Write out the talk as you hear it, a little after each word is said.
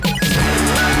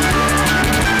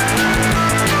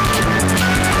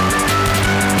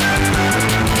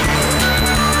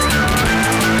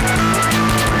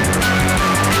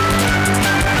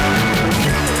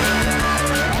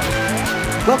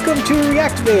Welcome to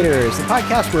Reactivators, the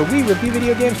podcast where we review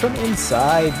video games from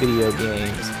inside video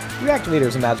games. Reactivator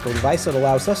is a magical device that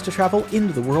allows us to travel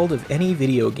into the world of any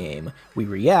video game. We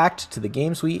react to the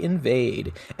games we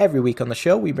invade. Every week on the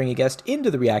show, we bring a guest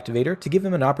into the Reactivator to give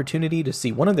them an opportunity to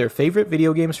see one of their favorite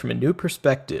video games from a new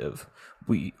perspective.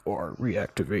 We are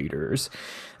Reactivators.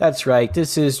 That's right,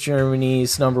 this is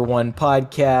Germany's #1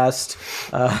 podcast.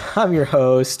 I'm your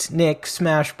host, Nick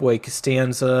Smashboy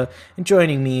Costanza, and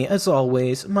joining me, as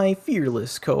always, my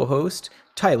fearless co-host,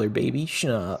 Tyler Baby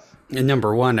Schnupp.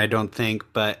 #1, I don't think,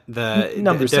 but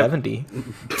number 70.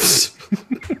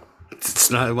 It's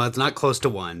not close to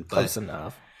 1, but close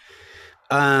enough.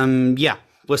 Yeah.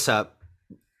 What's up?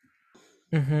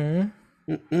 It's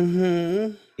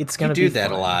gonna do be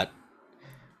that fun. a lot.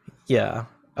 Yeah.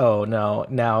 Oh no.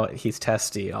 Now he's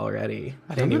testy already.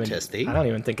 I don't even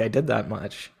think I did that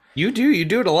much. You do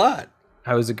it a lot.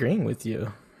 I was agreeing with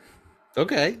you.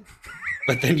 Okay,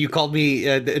 but then you called me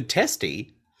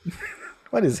testy.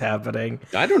 What is happening?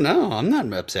 I don't know. I'm not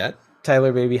upset.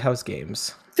 Tyler, baby, how's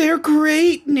games? They're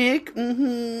great, Nick. What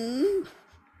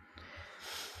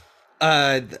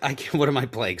am I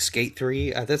playing? Skate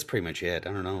 3? That's pretty much it.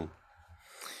 I don't know.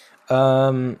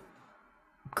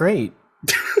 Great.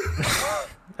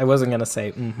 I wasn't gonna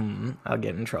say I'll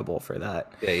get in trouble for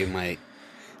that. Yeah, you might.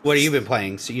 What have you been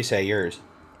playing? So you say yours.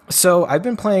 So I've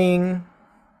been playing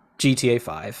GTA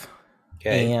 5.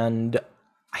 Okay. And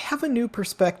I have a new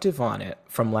perspective on it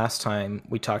from last time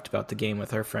we talked about the game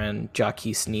with our friend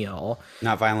Jaquise Neal.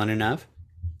 Not violent enough?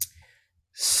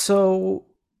 So,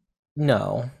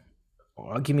 no.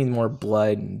 Give me more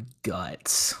blood and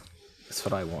guts. That's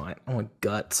what I want. I want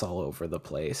guts all over the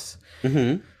place.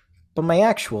 Mm-hmm. But my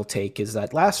actual take is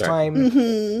that last time...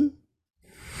 Do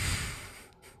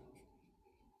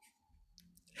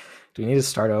we need to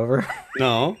start over?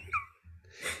 No.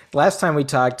 Last time we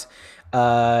talked,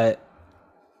 I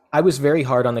was very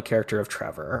hard on the character of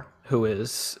Trevor, who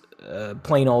is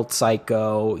plain old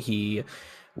psycho. He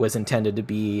was intended to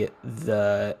be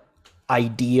the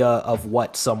idea of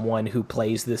what someone who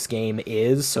plays this game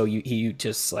is. So he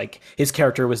just like, his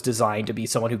character was designed to be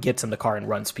someone who gets in the car and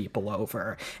runs people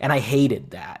over. And I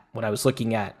hated that when I was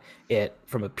looking at it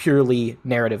from a purely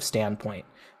narrative standpoint.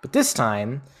 But this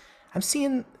time, I'm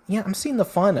seeing the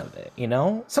fun of it, you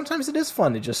know? Sometimes it is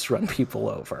fun to just run people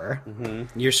over.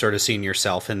 Mm-hmm. You're sort of seeing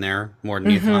yourself in there more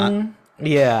than you thought.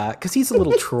 Yeah, because he's a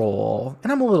little troll,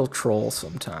 and I'm a little troll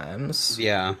sometimes.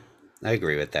 Yeah, I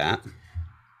agree with that.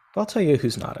 But I'll tell you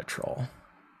who's not a troll.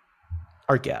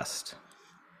 Our guest.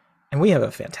 And we have a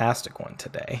fantastic one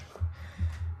today.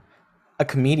 A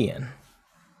comedian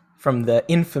from the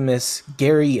infamous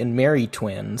Gary and Mary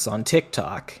twins on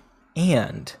TikTok,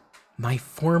 and my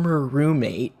former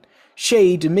roommate,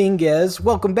 Shay Dominguez.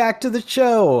 Welcome back to the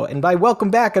show. And by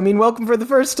welcome back, I mean welcome for the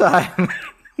first time.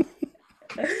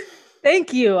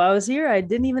 Thank you. I was here. I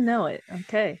didn't even know it.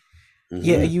 Okay.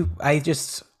 Yeah, I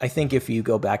think if you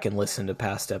go back and listen to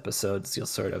past episodes, you'll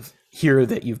sort of hear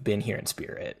that you've been here in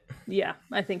spirit. Yeah,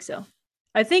 I think so.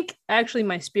 I think actually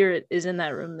my spirit is in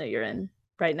that room that you're in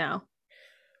right now.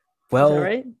 Well, is that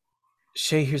right?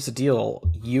 Shay, here's the deal.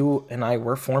 You and I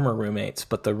were former roommates,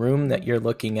 but the room that you're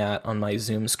looking at on my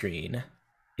Zoom screen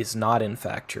is not, in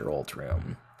fact, your old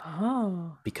room.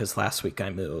 Oh. Because last week I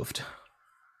moved.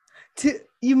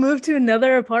 You moved to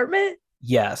another apartment?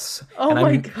 Yes. Oh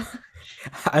my God.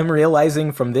 I'm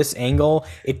realizing from this angle,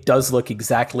 it does look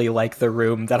exactly like the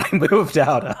room that I moved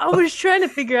out of. I was trying to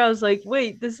figure out, I was like,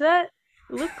 wait, does that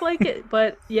look like it?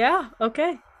 But yeah,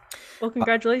 okay. Well,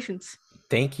 congratulations.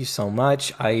 Thank you so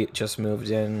much. I just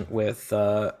moved in with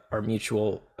our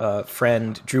mutual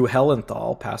friend, Drew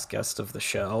Hellenthal, past guest of the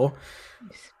show.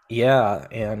 Yeah,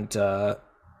 and,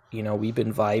 we've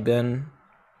been vibing.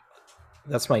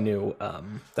 That's my new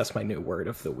word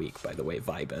of the week, by the way,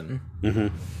 vibin'. Mm-hmm.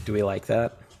 Do we like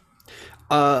that?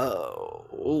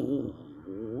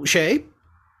 Shay?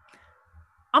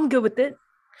 I'm good with it.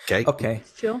 Okay.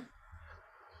 Chill.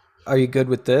 Are you good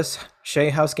with this?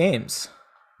 Shay, how's games?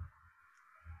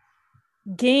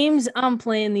 Games I'm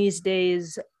playing these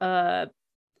days, none.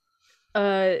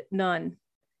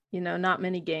 Not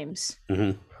many games.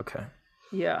 Mm-hmm. Okay.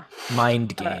 Yeah.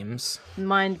 Mind games.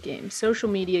 Social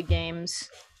media games.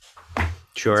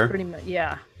 Sure. That's pretty much,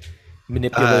 yeah.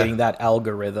 Manipulating that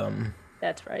algorithm.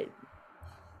 That's right.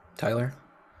 Tyler?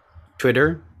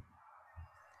 Twitter?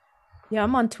 Yeah,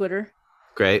 I'm on Twitter.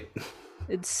 Great.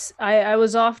 I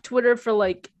was off Twitter for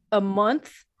like a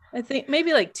month, I think,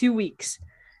 maybe like 2 weeks,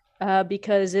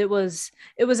 because it was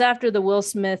after the Will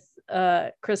Smith,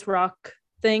 Chris Rock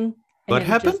thing. What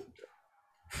happened?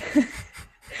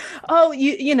 Oh,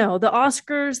 you know the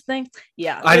Oscars thing.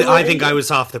 Yeah, I think I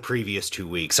was off the previous 2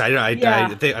 weeks. Yeah,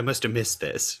 I must have missed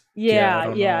this. Yeah, I yeah,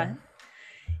 don't yeah, know.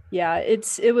 yeah.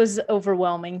 It was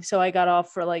overwhelming. So I got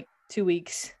off for like 2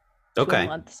 weeks to a Okay,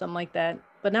 month, something like that.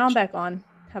 But now I'm back on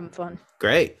having fun.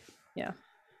 great. Yeah.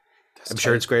 That's I'm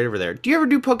sure tight. it's great over there. Do you ever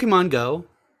do Pokemon Go?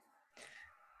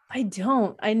 I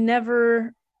don't. I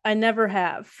never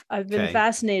have. I've been Okay.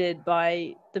 fascinated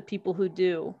by the people who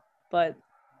do, but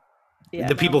yeah,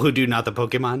 The people no. who do, not the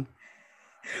Pokemon.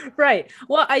 Right.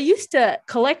 Well, I used to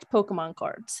collect Pokemon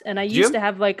cards and I Do used you? to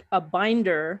have like a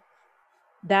binder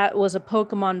that was a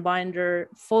Pokemon binder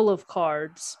full of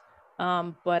cards.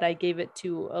 But I gave it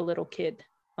to a little kid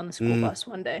on the school Mm, bus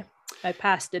one day. I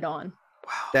passed it on.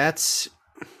 that's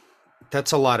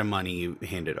a lot of money you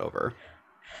handed over.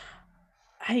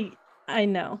 I I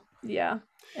know. Yeah.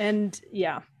 And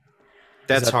yeah. Is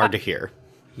That's that hard to hear.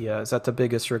 Yeah, is that the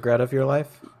biggest regret of your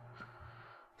life?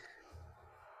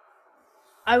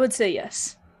 I would say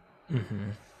yes.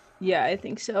 Mm-hmm. Yeah, I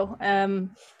think so.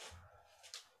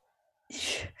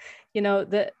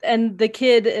 The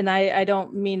kid, and I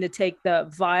don't mean to take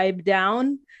the vibe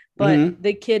down, but Hmm.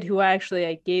 the kid who actually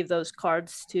I gave those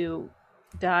cards to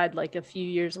died like a few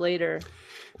years later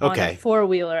on a Okay.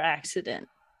 four-wheeler accident.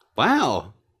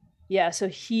 Wow. Yeah, so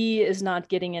he is not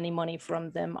getting any money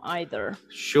from them either.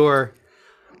 Sure.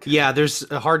 Yeah, there's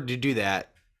hard to do that.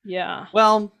 Yeah,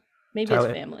 Well, maybe it's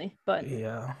Tyler, family, but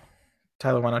yeah.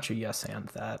 Tyler, why don't you yes and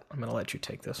that? I'm gonna let you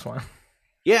take this one.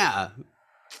 yeah.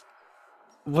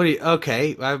 What do you,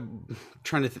 okay, I'm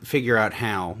trying to figure out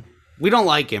how. We don't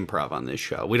like improv on this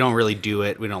show. We don't really do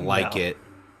it. We don't like No. it.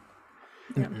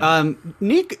 Mm-mm.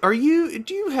 Nick,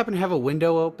 do you happen to have a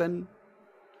window open?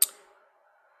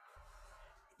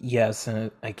 Yes,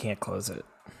 and I can't close it.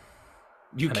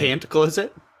 You And can't close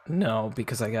it? no,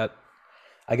 because I got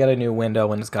a new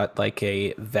window and it's got like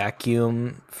a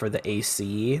vacuum for the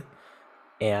AC,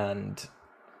 and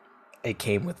it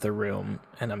came with the room.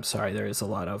 And I'm sorry, there is a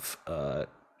lot of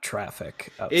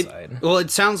traffic outside. It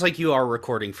sounds like you are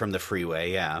recording from the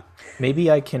freeway, yeah.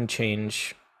 Maybe I can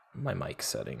change my mic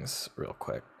settings real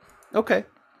quick. Okay.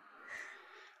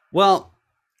 Well,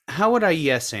 how would I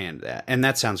yes and that? And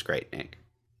that sounds great, Nick.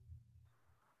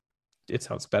 It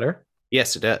sounds better.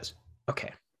 Yes, it does.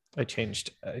 Okay, I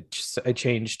changed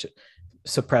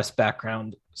suppressed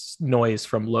background noise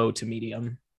from low to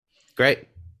medium. Great.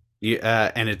 You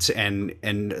and it's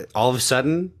and all of a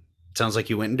sudden, it sounds like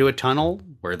you went into a tunnel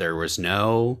where there was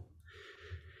no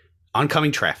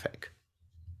oncoming traffic.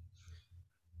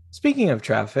 Speaking of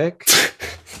traffic,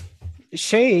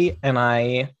 Shay and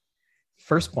I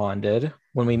first bonded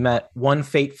when we met one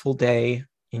fateful day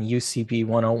in UCB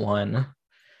 101.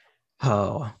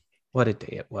 Oh, what a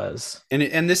day it was.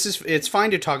 And this is, it's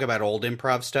fine to talk about old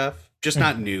improv stuff, just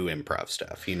not new improv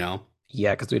stuff, you know?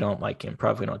 Yeah, because we don't like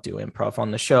improv. We don't do improv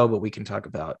on the show, but we can talk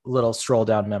about a little stroll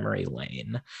down memory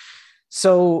lane.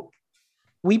 So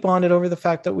we bonded over the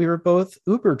fact that we were both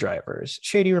Uber drivers.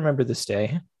 Shay, do you remember this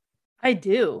day? I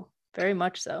do very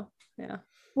much so. Yeah.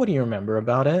 What do you remember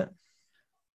about it?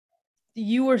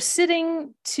 You were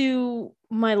sitting to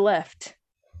my left.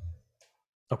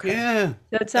 Okay. Yeah.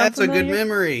 That sound That's familiar? a good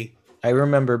memory. I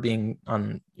remember being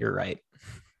on your right.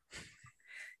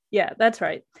 Yeah, that's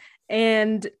right.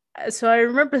 And so I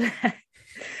remember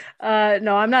that.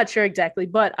 No, I'm not sure exactly,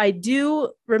 but I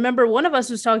do remember one of us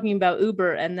was talking about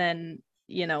Uber, and then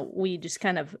we just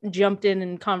kind of jumped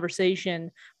in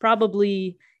conversation,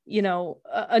 probably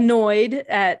annoyed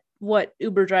at what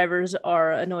Uber drivers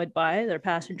are annoyed by, their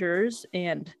passengers,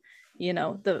 and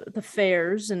the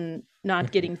fares and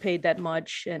not getting paid that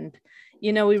much, and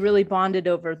we really bonded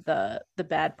over the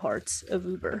bad parts of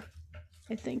Uber,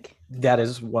 I think. That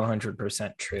is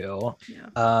 100% true.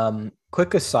 Yeah.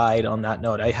 Quick aside on that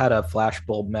note, I had a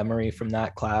flashbulb memory from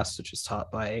that class, which was taught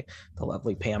by the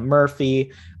lovely Pam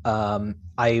Murphy.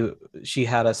 She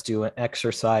had us do an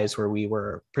exercise where we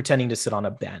were pretending to sit on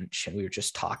a bench and we were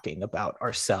just talking about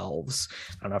ourselves.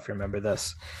 I don't know if you remember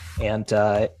this. And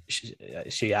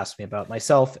she asked me about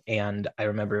myself, and I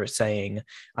remember saying,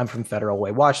 I'm from Federal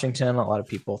Way, Washington. A lot of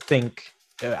people think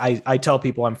I tell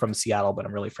people I'm from Seattle, but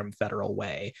I'm really from Federal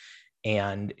Way.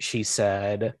 And she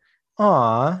said,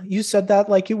 "Aw, you said that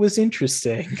like it was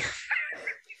interesting."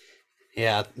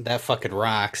 Yeah, that fucking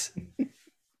rocks.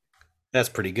 That's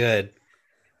pretty good.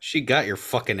 She got your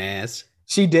fucking ass.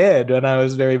 She did, and I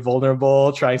was very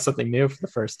vulnerable, trying something new for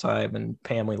the first time. And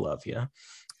Pam, we love you.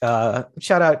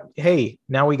 Shout out. Hey,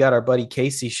 now we got our buddy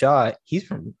Casey Shaw. He's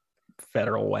from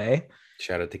Federal Way.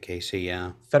 Shout out to Casey,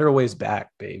 yeah. Federal Way's back,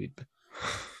 babe.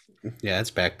 Yeah,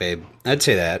 it's back, babe. I'd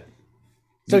say that.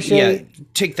 So Shay, yeah,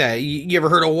 take that. You ever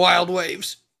heard of Wild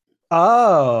Waves?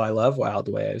 Oh, I love Wild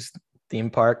Waves theme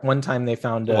park. One time they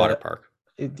found Water park.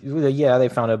 they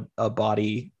found a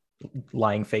body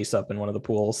lying face up in one of the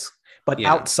pools. But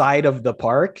Yeah. outside of the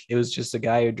park, it was just a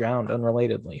guy who drowned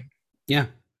unrelatedly. Yeah.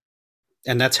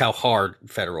 And that's how hard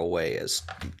Federal Way is.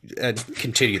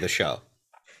 Continue the show.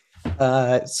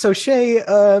 So Shay,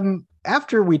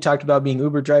 after we talked about being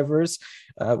Uber drivers,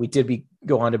 we did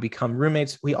go on to become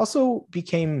roommates. We also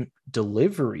became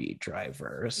delivery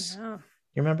drivers. Yeah.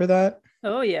 You remember that?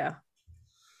 Oh yeah.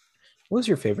 What was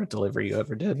your favorite delivery you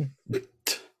ever did?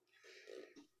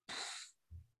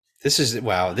 This is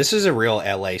a real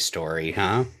LA story,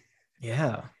 huh?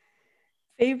 Yeah.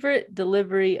 Favorite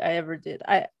delivery I ever did.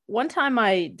 One time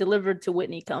I delivered to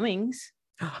Whitney Cummings.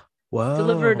 Whoa.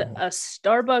 Delivered a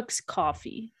Starbucks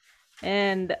coffee.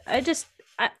 And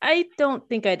I don't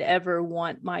think I'd ever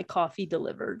want my coffee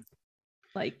delivered.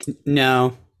 Like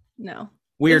No.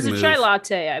 Weird it was move. a chai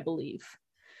latte, I believe.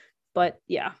 But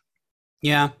yeah.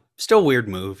 Yeah. Still weird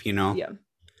move, you know. Yeah.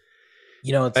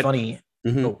 You know, it's funny.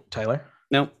 Mhm. Oh, Tyler.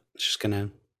 Nope. Just gonna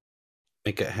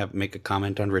make a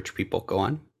comment on rich people. Go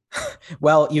on.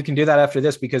 Well, you can do that after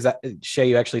this because Shay,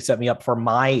 you actually set me up for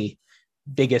my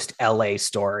biggest LA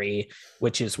story,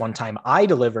 which is one time I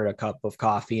delivered a cup of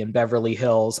coffee in Beverly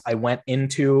Hills. I went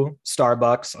into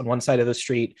Starbucks on one side of the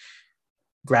street,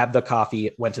 grabbed the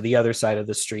coffee, went to the other side of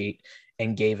the street,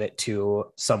 and gave it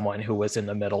to someone who was in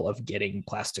the middle of getting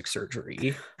plastic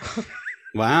surgery.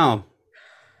 Wow.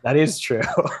 That is true.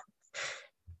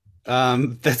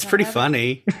 That's pretty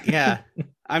funny. Yeah.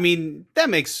 I mean, that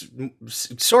makes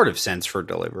sort of sense for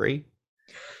delivery.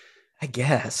 I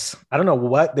guess. I don't know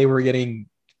what they were getting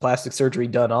plastic surgery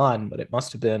done on, but it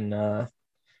must have been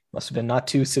not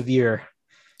too severe.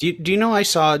 Do you know I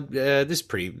saw this is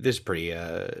pretty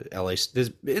LA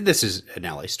this is an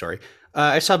LA story.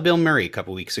 I saw Bill Murray a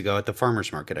couple weeks ago at the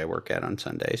farmers market I work at on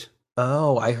Sundays.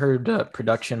 Oh, I heard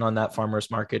production on that farmers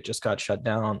market just got shut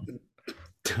down.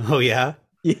 Oh yeah.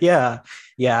 Yeah,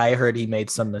 I heard he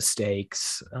made some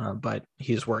mistakes, but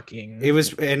he's working. It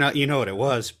was, and you know what it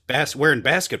was? Wearing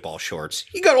basketball shorts.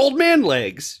 He got old man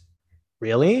legs.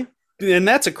 Really? And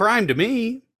that's a crime to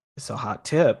me. It's a hot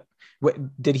tip.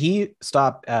 Did he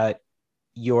stop at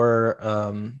your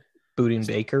Boudin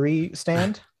Bakery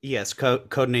stand? Yes,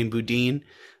 codename Boudin.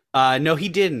 No, he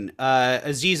didn't.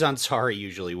 Aziz Ansari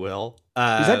usually will.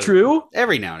 Is that true?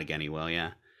 Every now and again he will,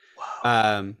 yeah.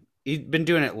 Wow. He'd been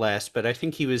doing it less, but I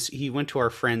think he went to our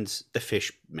friends, the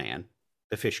Fish Man,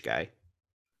 the fish guy.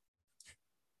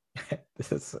 If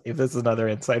this is another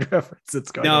inside reference,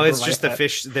 it's going. No, it's just the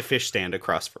fish stand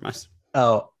across from us.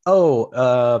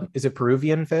 Is it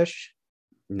Peruvian fish?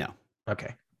 No.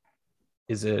 Okay.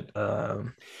 Is it?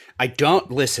 I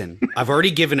don't listen. I've already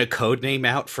given a code name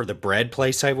out for the bread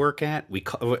place I work at.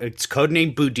 It's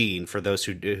codename Boudin for those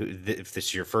who do. If this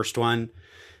is your first one.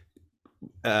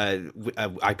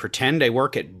 I pretend I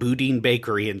work at Boudin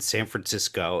Bakery in San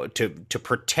Francisco to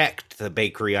protect the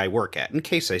bakery I work at in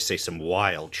case I say some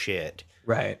wild shit.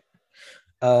 Right.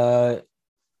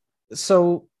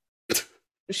 So,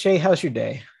 Shay, how's your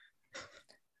day?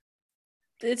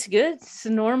 It's good. It's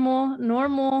a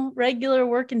normal, regular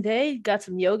working day. Got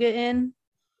some yoga in.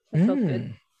 I felt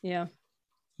good. Yeah.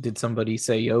 Did somebody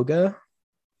say yoga?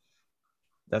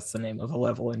 That's the name of a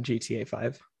level in GTA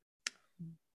 5.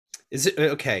 Is it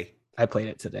okay? I played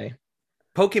it today.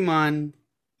 Pokemon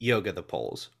Yoga the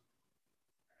Poles.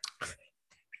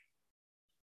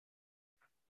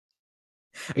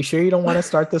 Are you sure you don't want to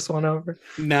start this one over?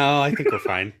 No, I think we're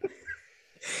fine.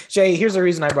 Shay, here's the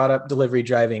reason I brought up delivery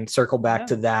driving. Circle back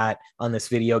to that on this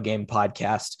video game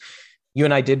podcast. You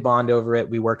and I did bond over it.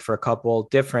 We worked for a couple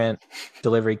different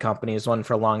delivery companies, one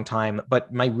for a long time.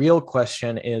 But my real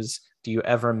question is, do you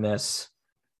ever miss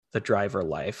the driver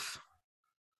life?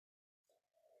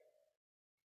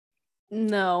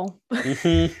 No.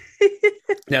 Mm-hmm.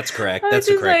 That's correct. That's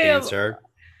the correct answer.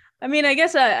 I mean, I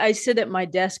guess I sit at my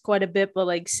desk quite a bit, but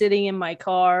like sitting in my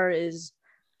car is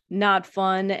not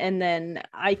fun. And then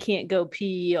I can't go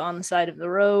pee on the side of the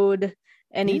road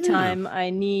anytime I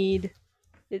need.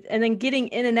 And then getting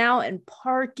in and out and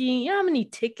parking. You know how many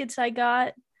tickets I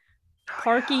got?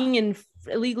 Parking and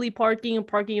illegally parking and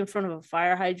parking in front of a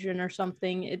fire hydrant or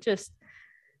something. It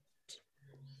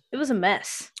was a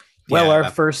mess. Well, our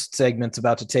first segment's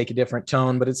about to take a different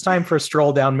tone, but it's time for a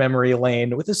stroll down memory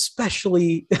lane with a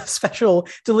special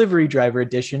delivery driver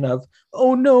edition of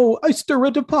Oh no, I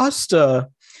stirred a pasta.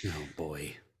 Oh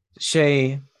boy.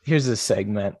 Shay, here's a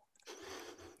segment.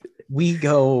 We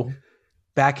go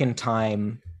back in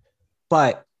time,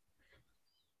 but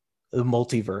the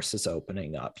multiverse is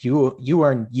opening up. You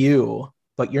are you,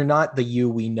 but you're not the you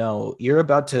we know. You're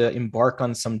about to embark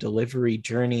on some delivery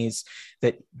journeys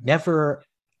that never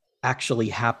actually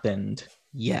happened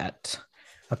yet.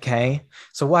 Okay,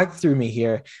 so walk through me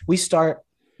here. We start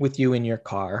with you in your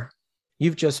car.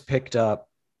 You've just picked up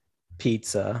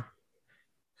pizza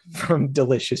from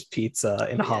Delicious Pizza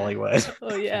in Hollywood.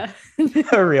 Oh yeah.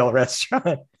 A real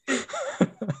restaurant.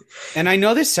 And I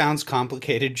know this sounds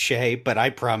complicated, Shay, but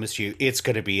I promise you it's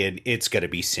gonna be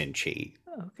cinchy.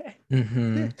 Okay.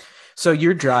 Mm-hmm. So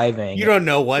you're driving. You don't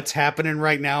know what's happening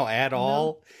right now at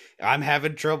all. No. I'm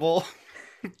having trouble.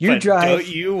 You drive. Don't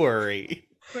you worry.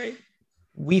 Right.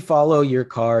 We follow your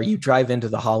car. You drive into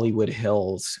the Hollywood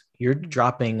Hills. You're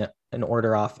dropping an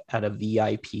order off at a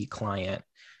VIP client.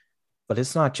 But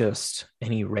it's not just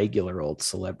any regular old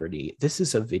celebrity. This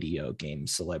is a video game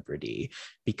celebrity,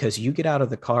 because you get out of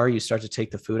the car, you start to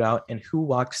take the food out, and who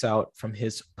walks out from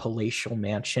his palatial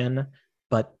mansion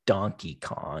but Donkey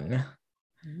Kong?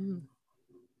 And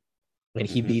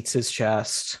he beats his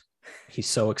chest. He's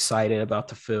so excited about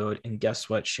the food. And guess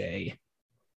what, Shay?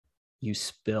 You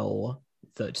spill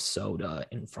the soda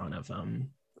in front of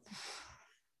him.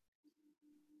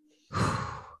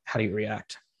 How do you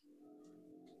react?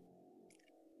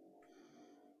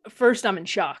 First, I'm in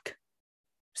shock,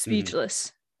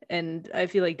 speechless, and I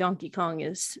feel like Donkey Kong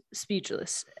is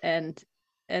speechless. And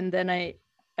then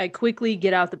I quickly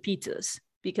get out the pizzas,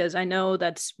 because I know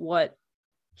that's what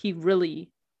he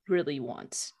really, really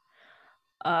wants.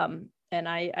 And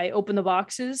I open the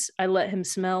boxes. I let him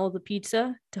smell the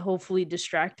pizza to hopefully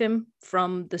distract him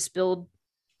from the spilled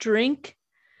drink.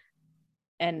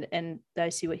 And I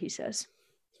see what he says.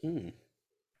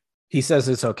 He says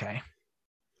it's okay.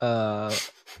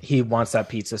 He wants that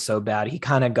pizza so bad. He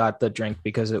kind of got the drink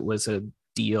because it was a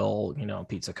deal. You know,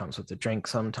 pizza comes with the drink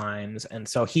sometimes. And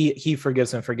so he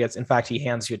forgives and forgets. In fact, he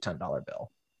hands you a $10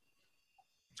 bill.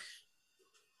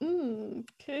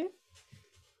 Okay.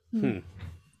 I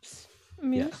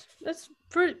mean, that's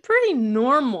pretty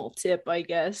normal tip, I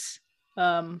guess.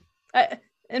 And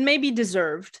maybe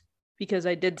deserved, because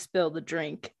I did spill the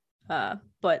drink.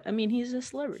 But I mean, he's a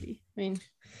celebrity. I mean,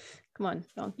 come on,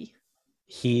 Donkey.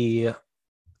 He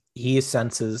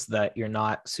senses that you're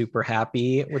not super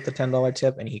happy with the $10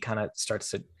 tip, and he kind of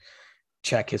starts to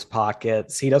check his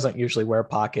pockets. He doesn't usually wear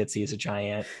pockets. He's a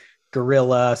giant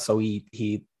gorilla, so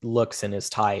he looks in his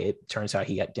tie. It turns out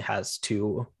he has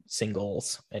 2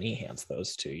 singles, and he hands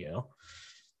those to you.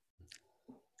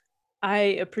 I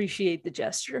appreciate the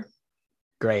gesture.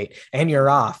 Great. And you're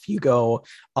off. You go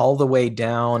all the way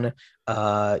down.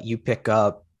 You pick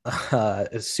up a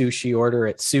sushi order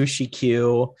at Sushi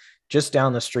Q, just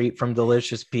down the street from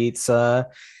Delicious Pizza.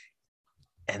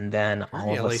 And then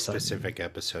all of a sudden, specific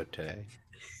episode today.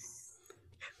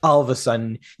 All of a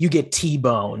sudden, you get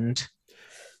T-boned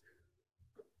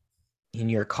in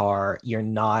your car. You're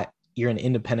an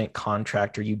independent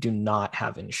contractor. You do not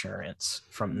have insurance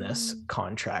from this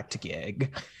contract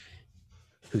gig.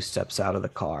 Who steps out of the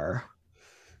car?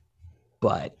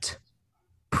 But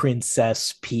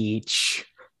Princess Peach.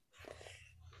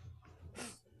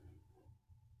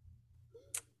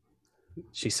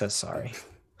 She says sorry.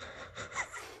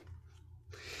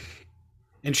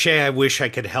 And Shay, I wish I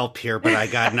could help here, but I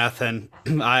got nothing.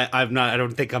 I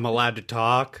don't think I'm allowed to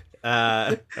talk.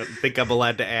 I don't think I'm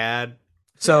allowed to add.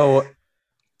 So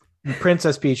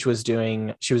Princess Peach was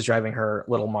driving her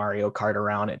little Mario Kart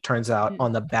around. It turns out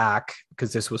on the back,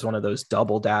 because this was one of those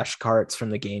double dash carts from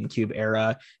the GameCube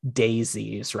era,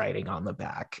 Daisy is riding on the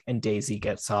back, and Daisy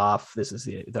gets off. This is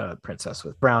the princess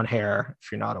with brown hair,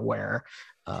 if you're not aware.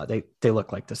 They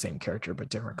look like the same character, but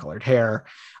different colored hair.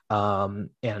 And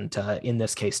in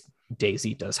this case,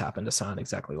 Daisy does happen to sound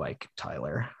exactly like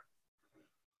Tyler.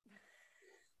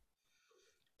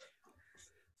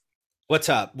 What's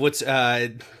up? What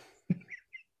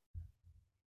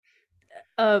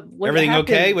everything happened?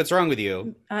 Okay? What's wrong with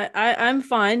you? I'm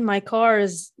fine. My car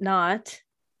is not.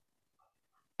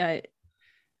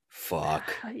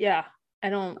 Fuck. Yeah, I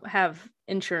don't have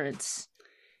insurance.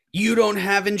 You don't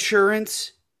have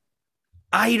insurance?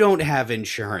 I don't have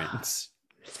insurance.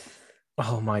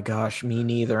 Oh my gosh, me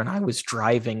neither. And I was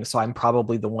driving, so I'm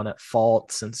probably the one at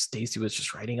fault since Daisy was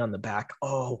just riding on the back.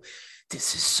 Oh,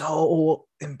 this is so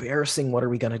embarrassing. What are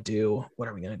we going to do? What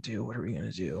are we going to do? What are we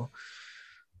going to do?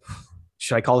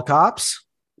 Should I call the cops?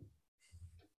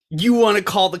 You want to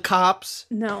call the cops?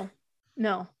 No,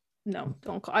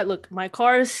 don't call. Look, my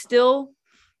car is still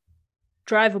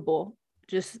drivable.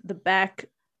 Just the back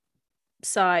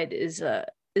side is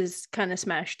kind of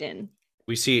smashed in.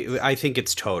 I think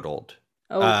it's totaled.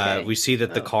 Okay. We see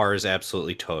that the car is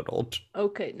absolutely totaled.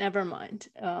 Okay, never mind.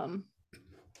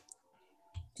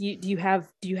 do you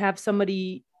have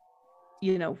somebody,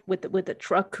 with a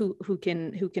truck who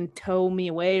can tow me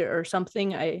away or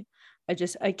something? I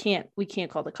can't, we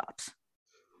can't call the cops.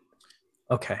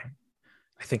 Okay.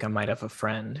 I think I might have a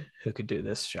friend who could do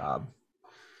this job.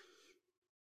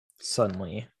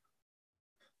 Suddenly,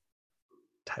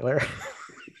 Tyler.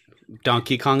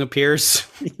 Donkey Kong appears.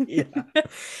 Yeah.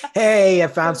 Hey, I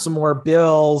found some more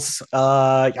bills.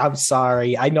 I'm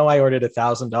sorry. I know I ordered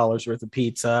 $1,000 worth of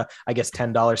pizza. I guess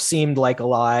 $10 seemed like a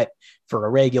lot for a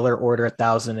regular order.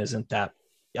 1,000 isn't that.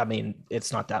 I mean,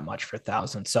 it's not that much for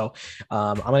 1,000. So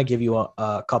I'm gonna give you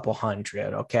a couple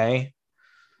hundred. Okay.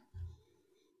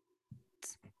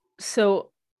 So,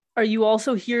 are you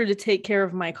also here to take care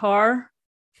of my car?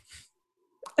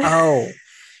 Oh,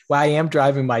 well, I am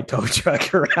driving my tow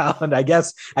truck around. I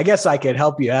guess I could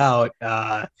help you out.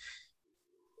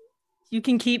 You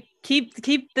can keep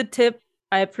the tip.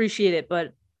 I appreciate it,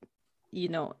 but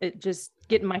it just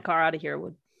getting my car out of here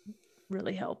would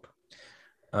really help.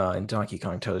 And Donkey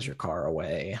Kong tows your car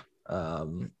away.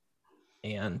 And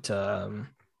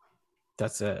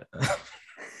that's it.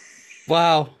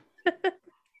 Wow.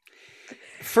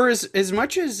 For as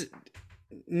much as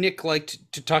Nick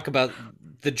liked to talk about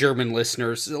the German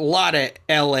listeners, a lot of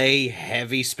LA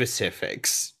heavy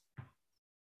specifics.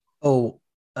 Oh,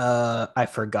 I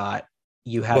forgot.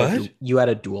 You had What? you had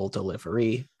a dual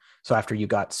delivery. So after you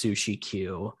got Sushi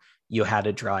Q, you had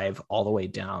to drive all the way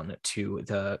down to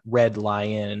the Red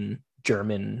Lion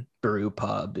German brew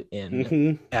pub in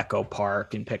Mm-hmm. Echo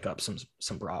Park and pick up some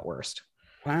bratwurst.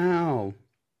 Wow.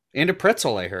 And a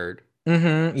pretzel, I heard.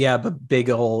 Mm-hmm. Yeah, but big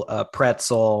old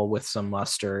pretzel with some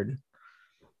mustard.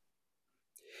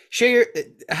 Shay,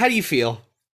 how do you feel?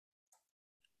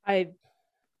 I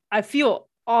I feel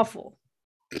awful.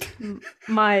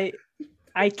 My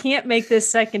I can't make this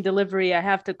second delivery. I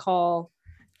have to call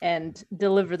and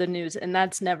deliver the news, and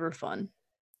that's never fun.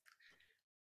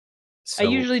 I So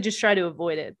usually just try to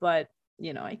avoid it, but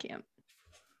I can't.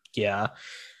 yeah.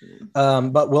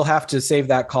 But we'll have to save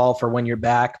that call for when you're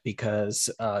back because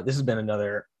this has been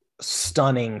another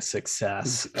stunning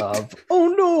success of oh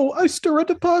no, I stir at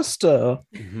the pasta.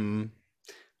 Mm-hmm.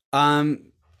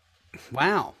 Um.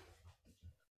 Wow.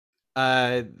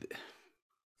 Uh.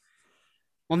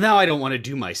 Well, now I don't want to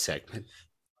do my segment.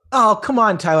 Oh, come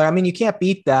on, Tyler. I mean, you can't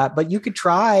beat that, but you could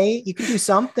try. You could do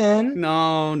something.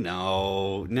 No,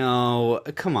 no, no.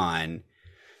 Come on.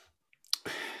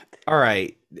 All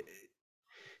right.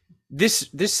 This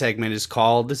segment is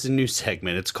called. This is a new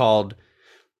segment. It's called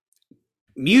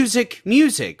Music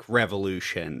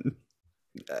Revolution.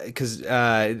 Because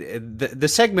the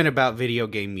segment about video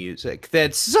game music,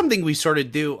 that's something we sort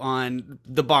of do on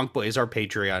the Bonk Boys, our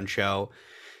Patreon show,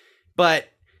 but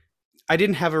I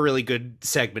didn't have a really good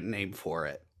segment name for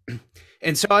it.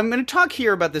 And so I'm going to talk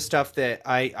here about the stuff that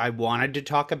I wanted to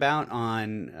talk about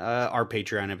on our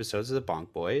Patreon episodes of the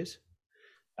Bonk Boys,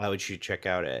 which you check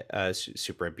out at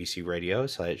Super NPC Radio /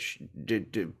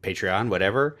 Patreon,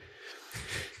 whatever.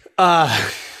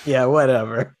 Yeah,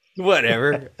 whatever.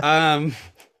 Whatever. Are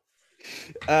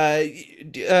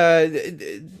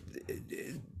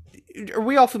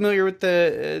we all familiar with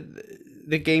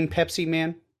the game Pepsi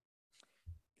Man?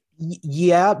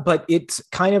 Yeah, but it's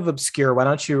kind of obscure. Why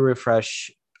don't you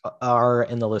refresh our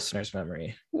and the listener's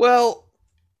memory? Well,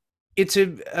 it's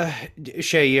a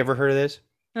Shay. You ever heard of this?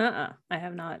 I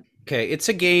have not. Okay, it's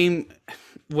a game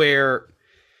where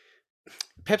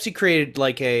Pepsi created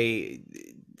like a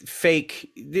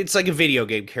fake. It's like a video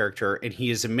game character, and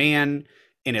he is a man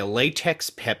in a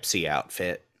latex Pepsi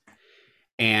outfit,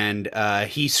 and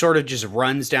he sort of just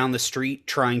runs down the street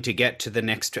trying to get to the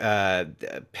next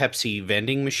Pepsi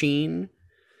vending machine.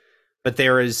 But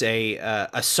there is a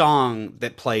song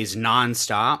that plays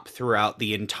nonstop throughout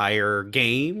the entire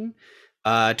game,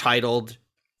 titled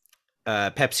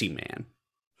Pepsi Man.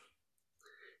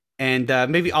 And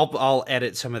maybe I'll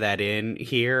edit some of that in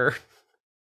here,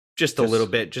 just a little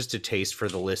bit, just a taste for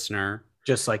the listener.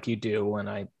 Just like you do when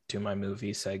I do my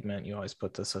movie segment, you always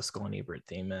put the Siskel and Ebert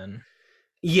theme in.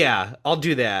 Yeah, I'll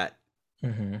do that.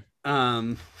 Mm-hmm.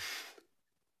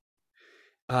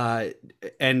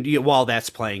 And while that's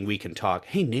playing, we can talk.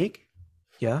 Hey, Nick.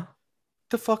 Yeah.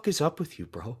 The fuck is up with you,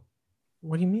 bro?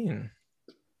 What do you mean?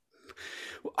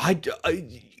 I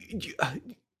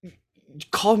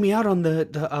called me out on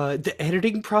the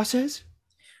editing process.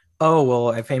 Oh, well,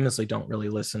 I famously don't really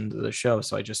listen to the show,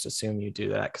 so I just assume you do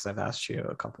that because I've asked you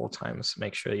a couple of times to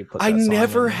make sure you put that I song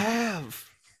never in. have.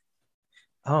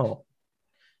 Oh,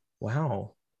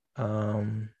 wow.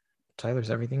 Tyler's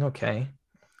everything okay?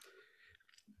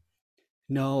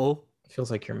 No. Feels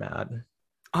like you're mad.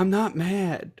 I'm not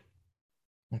mad.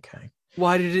 Okay.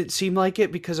 Why did it seem like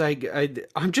it? Because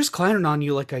I'm just clowning on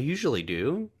you like I usually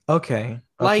do. Okay. Okay,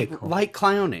 Light cool. light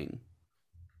clowning.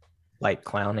 Light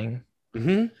clowning.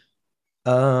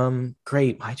 Mm-hmm.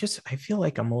 Great. I feel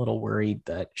like I'm a little worried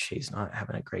that she's not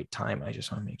having a great time. I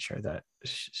just want to make sure that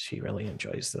she really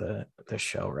enjoys the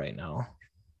show right now.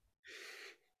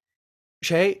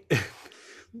 Shay,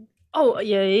 Oh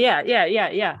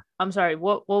yeah. I'm sorry.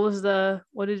 What was the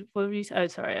what were you? Oh,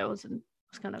 sorry, I was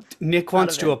kind of Nick out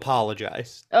wants of to it.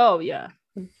 apologize. Oh yeah,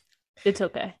 it's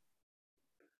okay.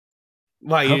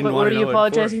 Why you didn't What want are to you know it before?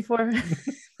 apologizing for?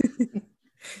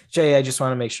 Jay, I just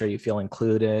want to make sure you feel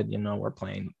included. We're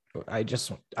playing.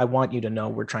 I want you to know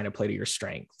we're trying to play to your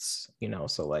strengths.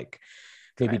 So like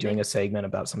maybe doing a segment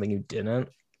about something you didn't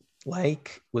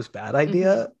like was bad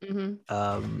idea.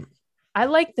 I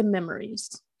like the memories,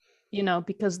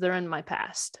 because they're in my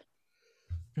past.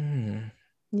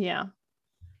 Yeah.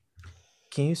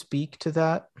 Can you speak to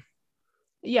that?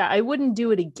 Yeah, I wouldn't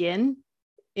do it again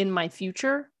in my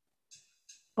future,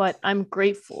 but I'm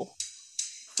grateful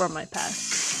for my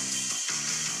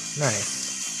past. Nice.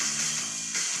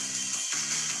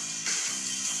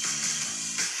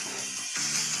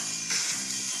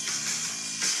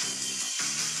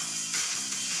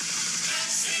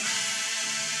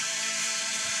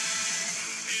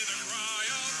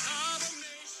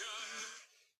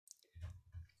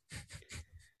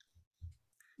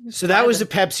 So that was a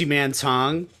Pepsi Man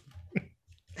song.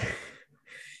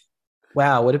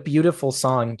 Wow, what a beautiful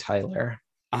song, Tyler.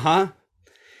 Uh-huh.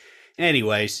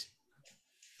 Anyways.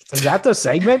 Is that the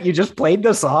segment? You just played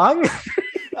the song?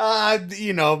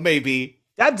 Maybe.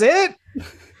 That's it?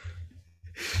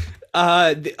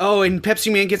 And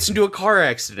Pepsi Man gets into a car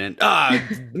accident.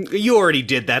 You already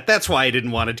did that. That's why I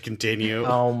didn't want it to continue.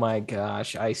 Oh my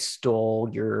gosh, I stole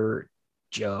your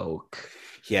joke.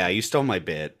 Yeah, you stole my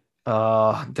bit.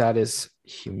 Oh, that is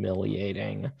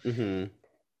humiliating. Mm-hmm.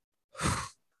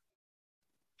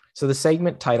 So the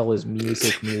segment title is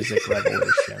Music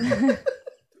Revolution.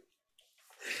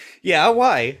 Yeah,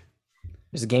 why?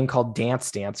 There's a game called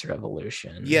Dance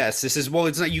Revolution. Yes, it's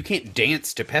not, you can't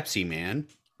dance to Pepsi Man.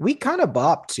 We kind of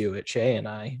bopped to it, Shay and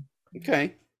I.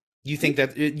 Okay. You think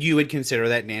that you would consider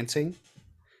that dancing?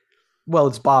 Well,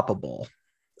 it's boppable.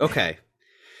 Okay.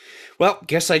 Well,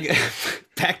 guess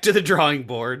back to the drawing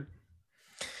board.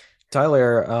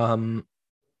 Tyler, I'm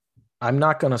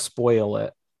not going to spoil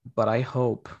it, but I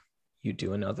hope you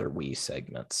do another Wii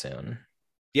segment soon.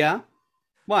 Yeah?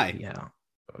 Why? Yeah.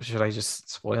 Should I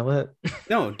just spoil it?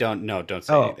 No, don't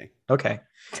say anything. Okay.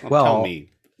 Well,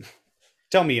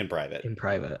 tell me in private. In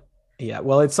private. Yeah.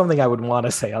 Well, it's something I would want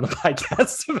to say on the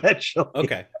podcast eventually.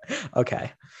 Okay.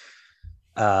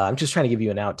 I'm just trying to give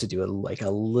you an out to do a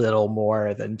little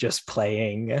more than just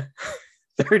playing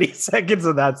 30 seconds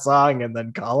of that song and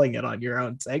then calling it on your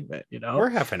own segment, We're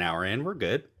half an hour in. We're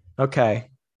good. Okay.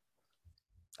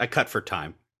 I cut for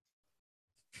time.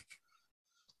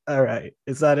 All right.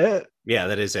 Is that it? Yeah,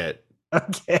 that is it.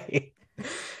 Okay.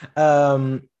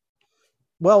 Well,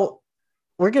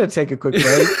 we're going to take a quick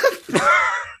break.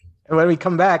 And when we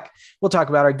come back, we'll talk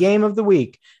about our game of the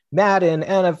week, Madden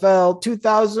NFL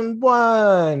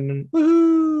 2001.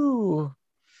 Woohoo!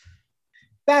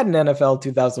 Madden NFL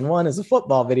 2001 is a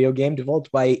football video game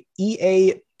developed by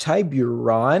EA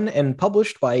Tiburon and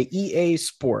published by EA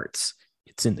Sports.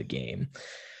 It's in the game.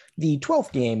 The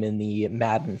 12th game in the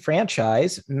Madden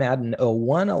franchise, Madden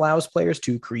 01, allows players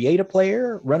to create a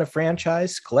player, run a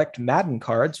franchise, collect Madden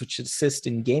cards, which assist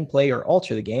in gameplay or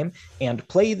alter the game, and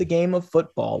play the game of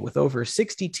football with over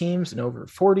 60 teams and over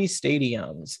 40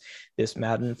 stadiums. This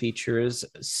Madden features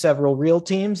several real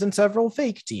teams and several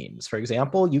fake teams. For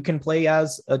example, you can play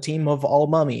as a team of all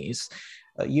mummies.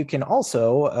 You can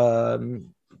also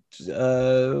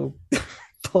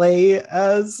play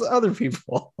as other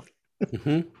people.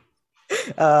 Mm-hmm.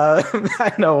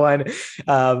 I know one.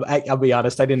 I'll be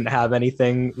honest, I didn't have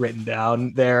anything written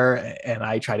down there, and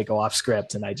I tried to go off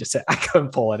script, and I just said I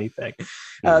couldn't pull anything.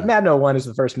 Madden 01 is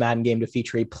the first Madden game to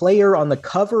feature a player on the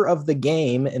cover of the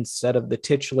game instead of the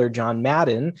titular John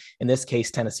Madden, in this case,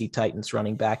 Tennessee Titans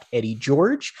running back Eddie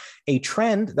George, a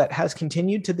trend that has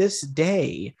continued to this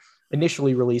day.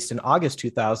 Initially released in August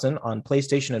 2000 on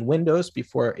PlayStation and Windows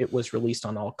before it was released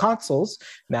on all consoles,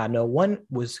 Madden 01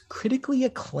 was critically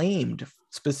acclaimed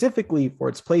specifically for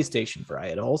its PlayStation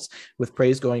varietals, with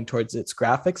praise going towards its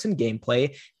graphics and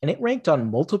gameplay, and it ranked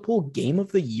on multiple Game of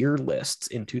the Year lists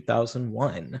in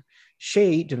 2001.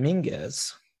 Shay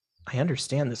Dominguez, I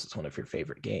understand this is one of your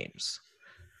favorite games.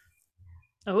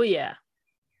 Oh, yeah.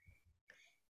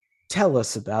 Tell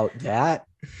us about that.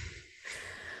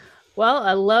 Well,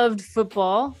 I loved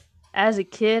football as a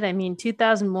kid, I mean,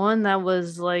 2001, that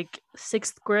was like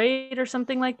sixth grade or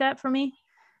something like that for me.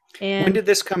 When And did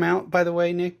this come out, by the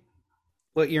way, Nick?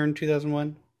 What year in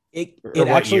 2001? It Or it what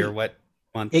year? actually What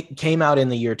month? it came out in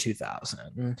the year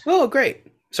 2000. Oh, great.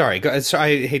 Sorry,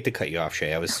 I hate to cut you off,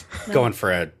 Shay. I was no. going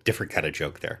for a different kind of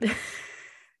joke there.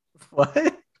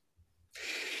 What?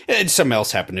 And something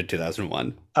else happened in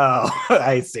 2001. Oh,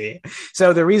 I see.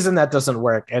 So the reason that doesn't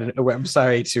work, and I'm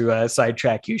sorry to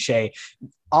sidetrack you, Shay,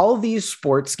 all of these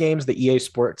sports games, the EA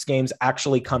sports games,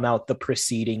 actually come out the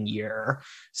preceding year.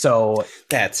 So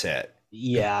That's it.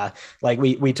 yeah, like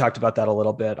we talked about that a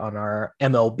little bit on our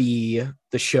MLB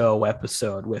the Show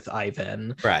episode with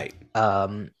Ivan. Right.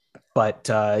 But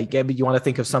Gabe, you want to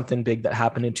think of something big that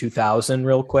happened in 2000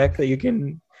 real quick that you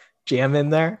can jam in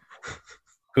there?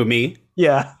 Who, me?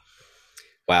 Yeah.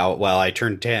 Wow. Well, I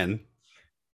turned 10.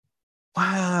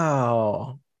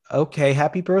 Wow. Okay.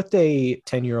 Happy birthday,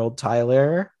 10-year-old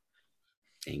Tyler.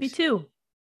 Thanks. Me too.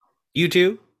 You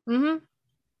too? Mm-hmm.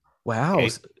 Wow. Okay.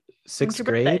 Sixth When's your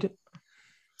birthday? grade.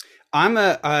 I'm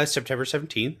a September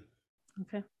 17th.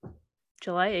 Okay.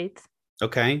 July 8th.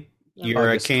 Okay. Yep. You're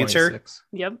August a Cancer. 26th.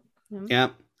 Yep.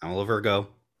 Yep. I'm a little Virgo.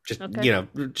 Just, Okay.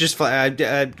 just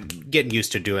getting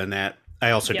used to doing that.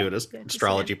 I also do an just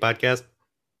astrology podcast.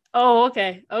 Oh,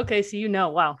 okay. Okay. So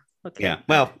wow. Okay. Yeah.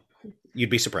 Well, you'd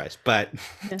be surprised, but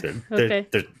Yeah. Okay.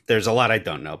 there's a lot I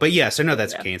don't know. But yes, I know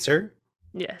that's Yeah. Cancer.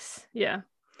 Yes. Yeah.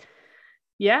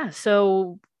 Yeah.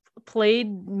 So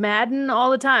played Madden all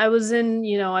the time. I was in,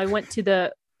 I went to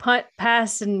the punt,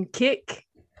 pass, and kick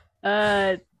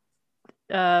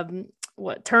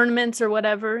tournaments or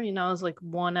whatever. I was like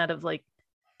one out of like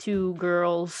two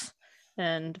girls,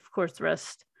 and of course the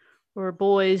rest were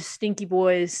boys, stinky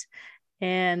boys.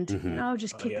 And I would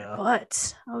just kick their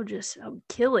butts. I would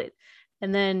kill it.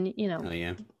 And then,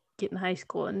 get in high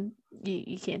school and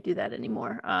you can't do that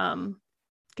anymore.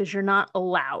 Because you're not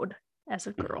allowed as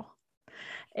a girl.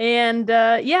 And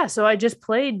so I just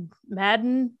played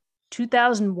Madden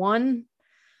 2001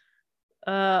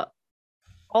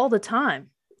 all the time.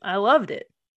 I loved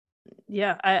it.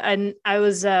 Yeah, I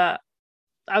was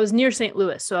near St.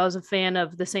 Louis, so I was a fan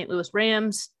of the St. Louis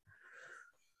Rams.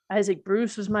 Isaac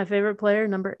Bruce was my favorite player,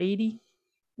 number 80.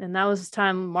 And that was his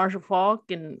time Marshall Faulk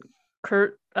and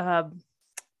Kurt Vonnegut.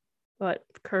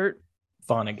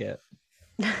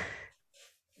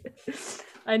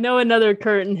 I know another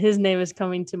Kurt, and his name is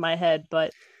coming to my head,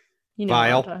 but you know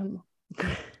Vile. what I'm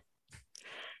talking about.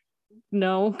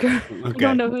 No, I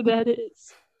don't know who that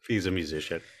is. He's a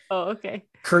musician. Oh, okay.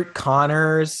 Kurt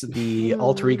Connors, the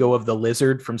alter ego of the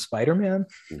Lizard from Spider-Man.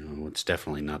 No, it's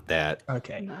definitely not that.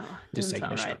 Okay, No, just doesn't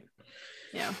taking a sound shot.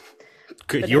 Yeah.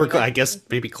 Good. But You were, anyway. I guess,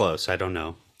 maybe close. I don't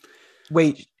know.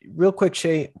 Wait, real quick,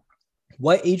 Shay.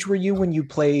 What age were you when you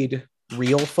played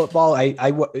real football?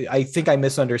 I think I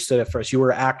misunderstood at first. You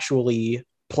were actually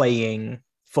playing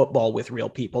football with real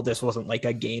people. This wasn't like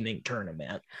a gaming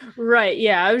tournament. Right.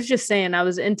 Yeah. I was just saying I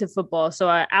was into football. So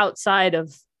outside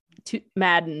of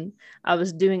Madden, I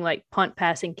was doing like punt,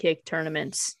 passing, kick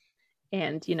tournaments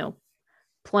and,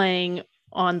 playing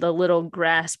on the little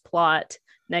grass plot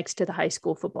next to the high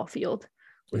school football field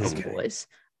with some boys.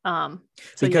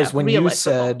 Because when you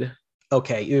said,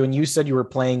 when you said you were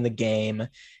playing the game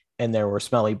and there were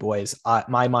smelly boys,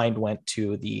 my mind went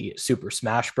to the Super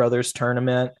Smash Brothers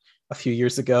tournament a few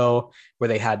years ago where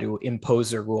they had to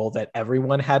impose a rule that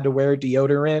everyone had to wear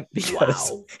deodorant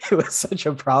because it was such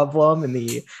a problem in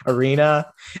the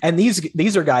arena. And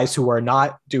these are guys who are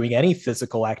not doing any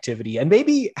physical activity and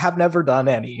maybe have never done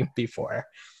any before.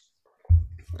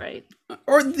 Right.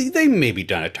 Or they maybe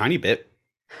done a tiny bit.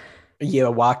 Yeah,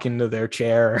 walk into their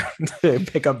chair,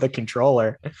 pick up the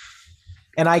controller.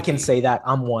 And I can say that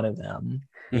I'm one of them,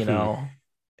 you know?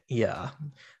 Yeah.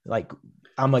 Like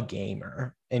I'm a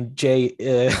gamer. And Jay,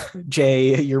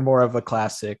 you're more of a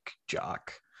classic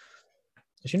jock.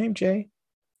 Is your name Jay?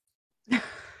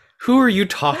 Who are you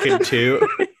talking to?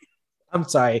 I'm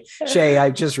sorry, Shay.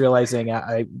 I'm just realizing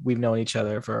we've known each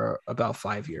other for about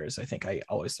 5 years. I think I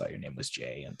always thought your name was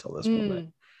Jay until this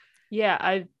moment. Yeah,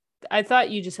 I thought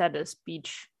you just had a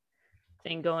speech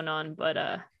thing going on,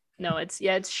 but no, it's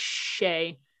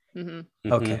Shay.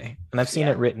 Mm-hmm. Okay, and I've seen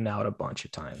it written out a bunch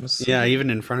of times. Yeah, even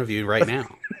in front of you right now.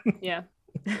 Yeah.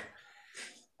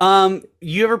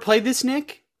 You ever played this,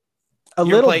 Nick? A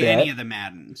little bit. Any of the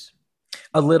Maddens?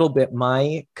 A little bit.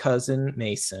 My cousin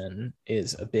Mason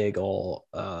is a big old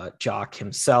jock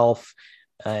himself,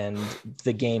 and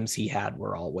the games he had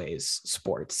were always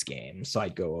sports games. So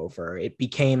I'd go over. It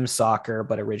became soccer,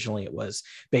 but originally it was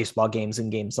baseball games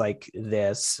and games like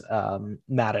this,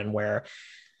 Madden, where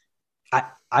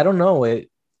I don't know it.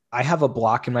 I have a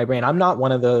block in my brain. I'm not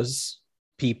one of those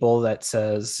people that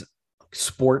says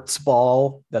sports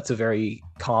ball. That's a very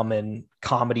common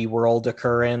comedy world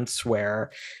occurrence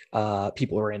where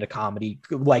people who are into comedy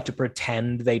like to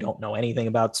pretend they don't know anything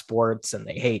about sports and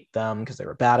they hate them because they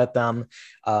were bad at them.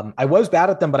 I was bad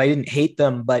at them, but I didn't hate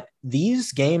them. But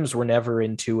these games were never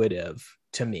intuitive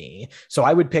to me. So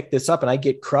I would pick this up and I'd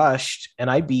get crushed and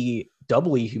I'd be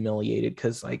doubly humiliated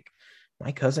because like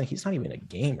my cousin, he's not even a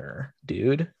gamer,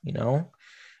 dude. You know,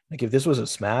 like if this was a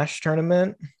Smash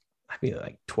tournament, I'd be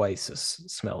like twice as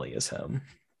smelly as him.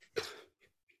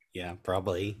 Yeah,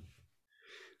 probably.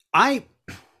 I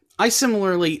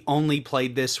similarly only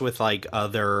played this with like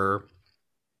other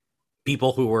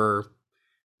people who were,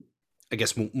 I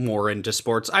guess, more into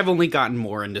sports. I've only gotten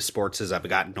more into sports as I've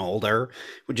gotten older,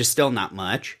 which is still not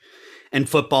much. And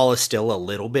football is still a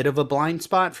little bit of a blind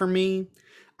spot for me.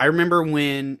 I remember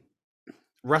when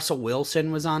Russell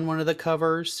Wilson was on one of the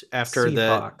covers after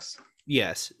Seahawks.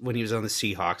 Yes, when he was on the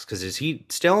Seahawks. Because is he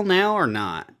still now or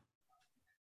not?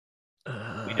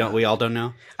 We all don't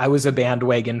know. I was a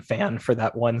bandwagon fan for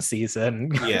that one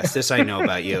season. Yes, this I know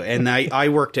about you. And I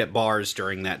worked at bars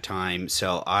during that time,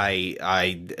 so I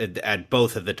at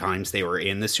both of the times they were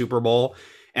in the Super Bowl,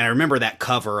 and I remember that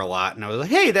cover a lot. And I was like,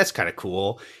 hey, that's kind of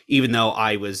cool. Even though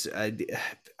I was not a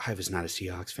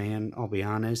Seahawks fan, I'll be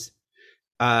honest.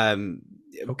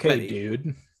 Okay,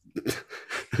 dude.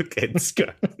 Okay, it's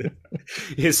good.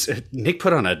 Nick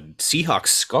put on a Seahawks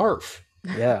scarf.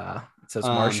 Yeah. It says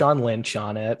Marshawn Lynch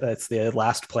on it. That's the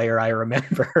last player I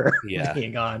remember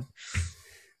being on.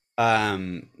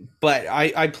 But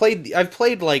I've played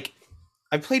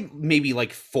maybe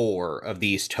like 4 of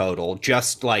these total,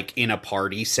 just like in a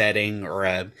party setting or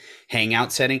a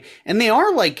hangout setting. And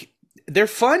they're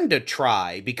fun to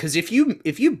try because if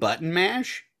you button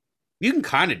mash, you can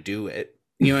kind of do it.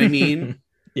 You know what I mean?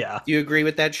 Yeah. Do you agree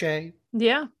with that, Shay?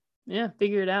 Yeah.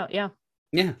 Figure it out. Yeah.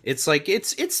 Yeah, it's like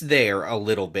it's there a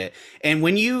little bit. And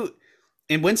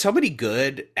when somebody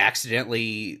good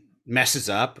accidentally messes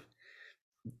up,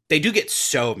 they do get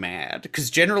so mad because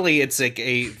generally it's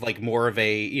like more of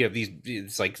a, you know, these,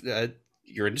 it's like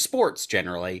you're into sports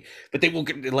generally, but they will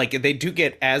get like, they do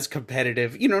get as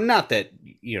competitive, you know, not that,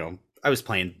 you know, I was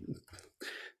playing,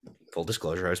 full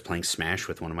disclosure, I was playing Smash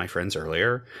with one of my friends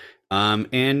earlier.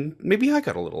 And maybe I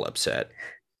got a little upset.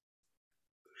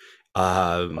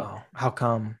 How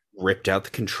come? Ripped out the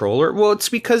controller. Well, it's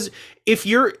because if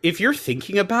you're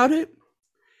thinking about it,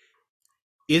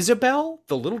 Isabelle,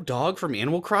 the little dog from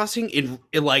Animal Crossing, in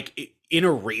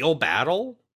a real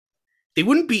battle, they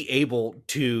wouldn't be able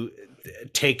to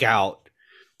take out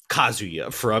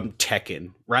Kazuya from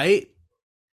Tekken, right?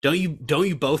 Don't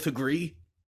you both agree?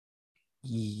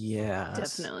 Yeah,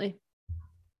 Definitely.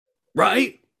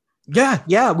 Right?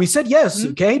 Yeah, we said yes.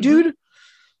 Okay, dude.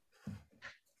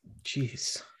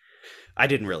 Jeez. I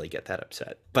didn't really get that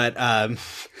upset, but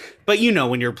you know,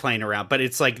 when you're playing around, but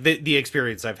it's like the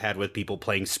experience I've had with people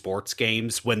playing sports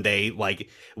games when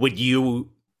you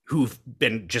who've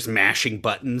been just mashing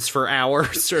buttons for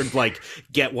hours or like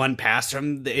get one past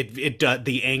them,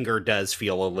 the anger does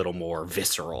feel a little more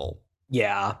visceral.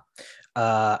 Yeah.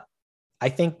 I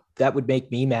think that would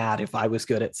make me mad if I was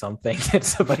good at something and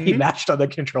somebody matched on the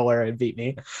controller and beat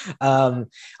me. I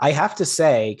have to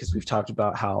say, because we've talked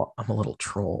about how I'm a little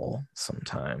troll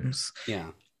sometimes. Yeah.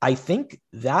 I think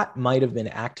that might have been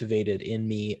activated in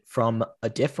me from a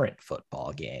different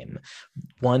football game,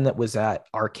 one that was at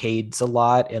arcades a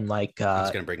lot. And like, I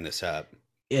was going to bring this up.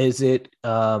 Is it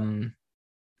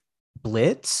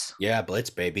Blitz? Yeah, Blitz,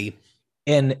 baby.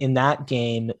 And in that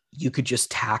game, you could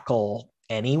just tackle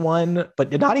anyone,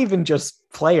 but not even just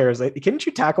players. Couldn't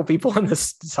you tackle people on the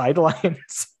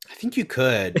sidelines? I think you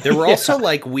could. There were also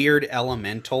like weird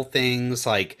elemental things,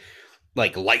 like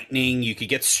lightning. You could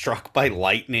get struck by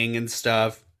lightning and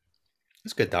stuff.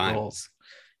 It's a good time.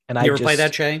 And you ever play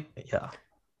that, Shay? Yeah.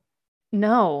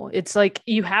 No, it's like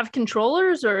you have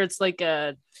controllers, or it's like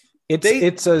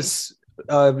it's a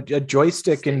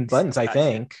joystick and buttons, I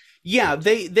think. Yeah,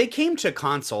 they came to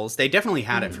consoles. They definitely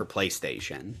had it for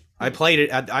PlayStation. I played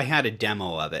it. I had a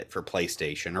demo of it for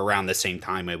PlayStation around the same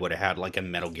time I would have had like a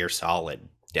Metal Gear Solid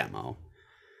demo.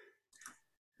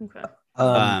 Okay.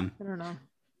 I don't know.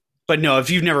 But no, if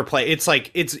you've never played, it's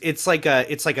like a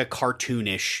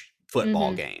cartoonish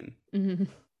football game. Mm-hmm.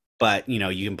 But you know,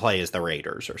 you can play as the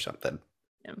Raiders or something.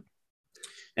 Yeah.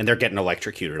 And they're getting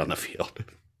electrocuted on the field.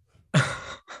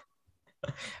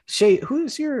 Shay,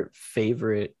 who's your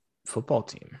favorite football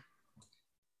team?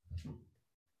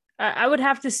 I would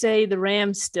have to say the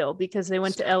Rams still, because they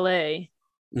went to LA.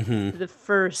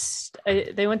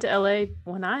 Mm-hmm. They went to LA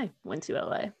when I went to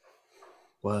LA.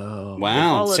 Whoa.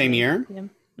 Wow, All of same them. year. Yeah.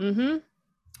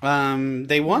 Mm-hmm.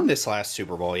 They won this last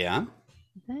Super Bowl, yeah.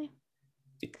 Okay.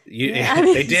 Yeah, I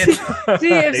mean, they did. See, if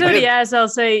They somebody did. asks, I'll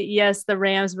say yes, the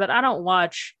Rams, but I don't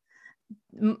watch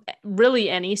really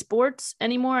any sports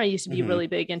anymore. I used to be Mhm. really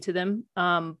big into them.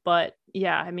 But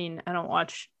yeah, I mean, I don't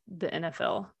watch the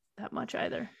NFL that much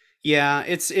either. Yeah,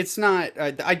 it's not.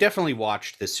 I definitely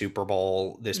watched the Super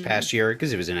Bowl this past year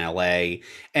because it was in LA,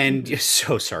 and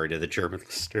so sorry to the German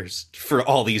listeners for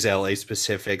all these LA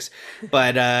specifics,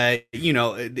 but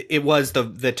it was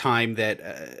the time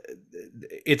that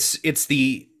it's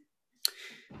the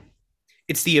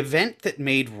event that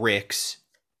made Rick's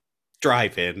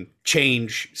drive-in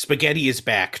change spaghetti is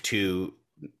back to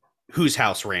whose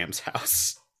house, Ram's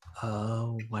house.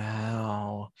 Oh,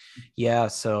 wow. Yeah,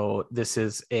 so this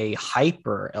is a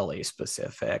hyper LA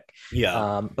specific.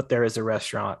 Yeah. But there is a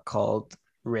restaurant called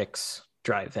Rick's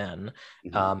Drive-In,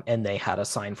 and they had a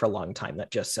sign for a long time that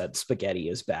just said spaghetti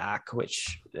is back,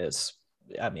 which is,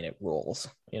 I mean, it rules,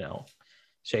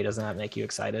 Shay, doesn't that make you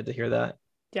excited to hear that?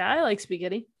 Yeah, I like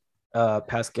spaghetti.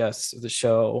 Past guests of the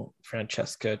show,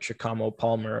 Francesca Tricamo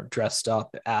Palmer, dressed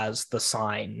up as the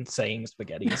sign saying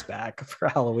spaghetti is back for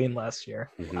Halloween last year.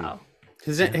 Wow.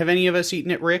 Have any of us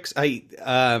eaten at Rick's?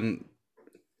 Yeah.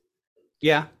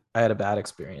 I had a bad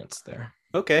experience there.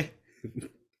 Okay.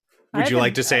 Would you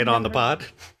like to say it on the pod?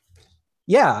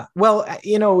 Yeah. Well,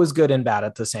 it was good and bad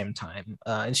at the same time.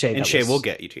 And Shay will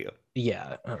get you to you.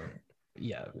 Yeah.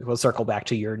 Yeah. We'll circle back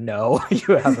to your no.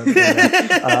 You haven't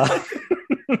been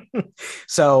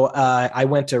So I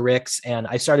went to Rick's and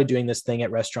I started doing this thing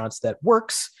at restaurants that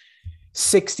works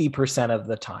 60% of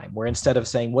the time, where instead of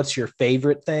saying, what's your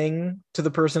favorite thing to the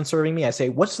person serving me, I say,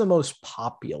 what's the most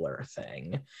popular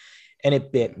thing? And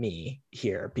it bit me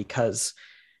here because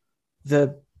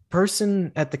the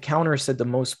person at the counter said the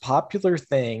most popular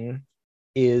thing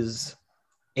is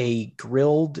a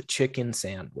grilled chicken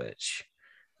sandwich,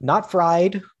 not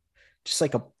fried, just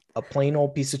like a plain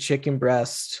old piece of chicken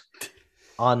breast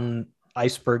on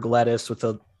iceberg lettuce with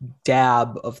a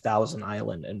dab of Thousand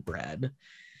Island and bread.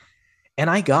 And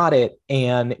I got it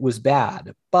and it was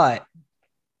bad. But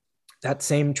that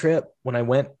same trip, when I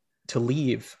went to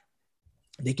leave,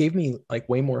 they gave me like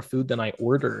way more food than I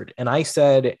ordered. And I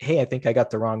said, hey, I think I got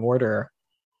the wrong order.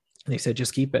 And they said,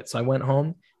 just keep it. So I went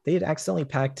home. They had accidentally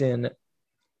packed in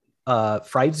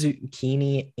fried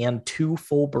zucchini and 2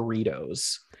 full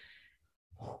burritos.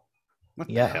 What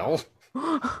the hell?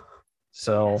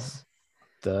 So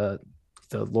the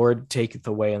Lord taketh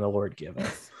away and the Lord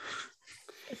giveth.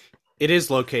 It is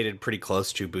located pretty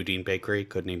close to Boudin Bakery,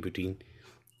 codename Boudin.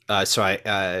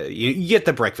 So you get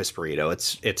the breakfast burrito.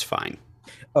 It's fine.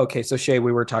 Okay, so Shay,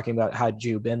 we were talking about, had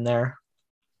you been there?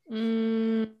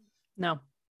 No.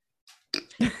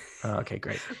 Okay,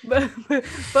 great. But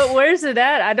where's it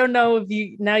at? I don't know if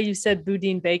you said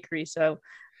Boudin Bakery, so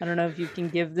I don't know if you can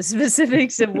give the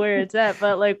specifics of where it's at,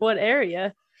 but like what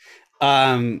area?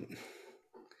 At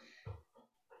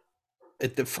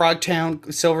the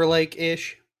Frogtown, Silver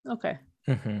Lake-ish. Okay.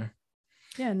 Mm-hmm.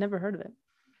 Yeah, never heard of it.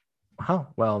 Oh,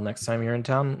 well, next time you're in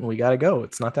town, we got to go.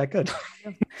 It's not that good.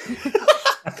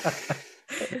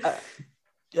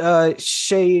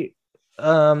 Shay,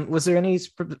 was there any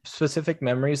specific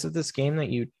memories of this game that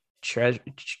you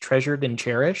treasured and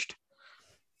cherished?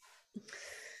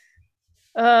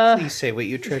 Please say what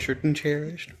you treasured and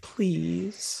cherished.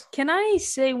 Please. Can I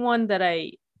say one that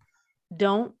I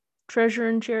don't treasure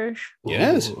and cherish?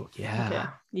 Yes. Ooh, yeah. Okay.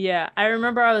 Yeah. I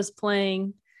remember I was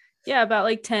playing, about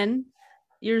like 10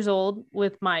 years old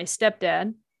with my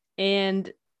stepdad,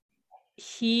 and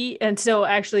so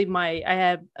actually I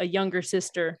had a younger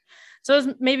sister. So it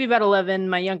was maybe about 11.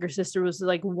 My younger sister was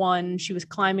like 1. She was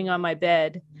climbing on my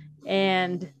bed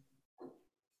and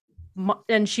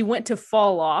she went to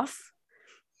fall off.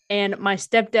 And my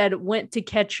stepdad went to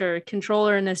catch her,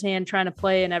 controller in his hand, trying to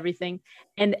play and everything,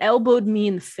 and elbowed me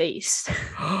in the face.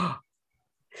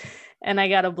 And I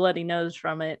got a bloody nose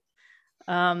from it.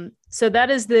 So that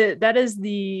is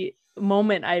the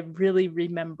moment I really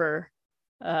remember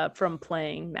from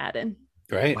playing Madden.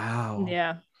 Right. Wow.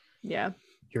 Yeah. Yeah.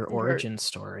 Your origin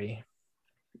story.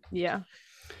 Yeah.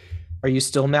 Are you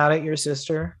still mad at your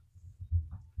sister?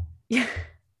 Yeah.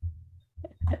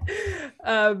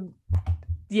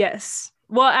 Yes.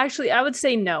 Well, actually, I would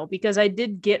say no, because I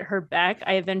did get her back.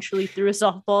 I eventually threw a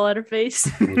softball at her face.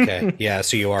 Okay. Yeah.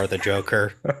 So you are the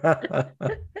Joker.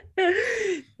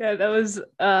 Yeah, that was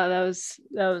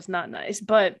not nice.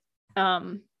 But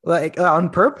like on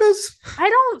purpose?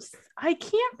 I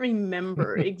can't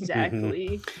remember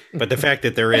exactly. But the fact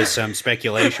that there is some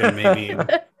speculation, maybe.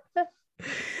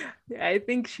 Yeah, I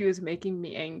think she was making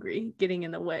me angry, getting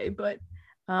in the way. But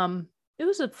It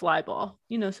was a fly ball,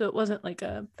 so it wasn't like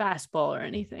a fastball or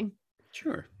anything.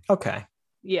 Sure. Okay.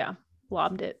 Yeah,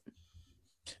 lobbed it.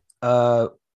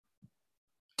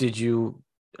 Did you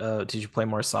play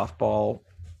more softball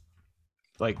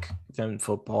like than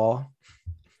football?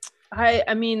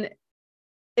 I mean,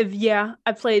 I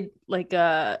played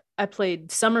I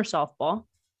played summer softball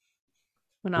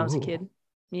when I was a Ooh. kid.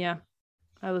 Yeah.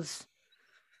 I was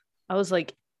I was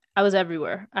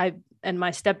everywhere. And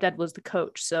my stepdad was the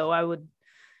coach, so I would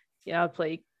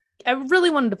play. I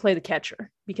really wanted to play the catcher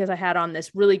because I had on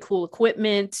this really cool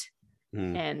equipment,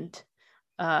 and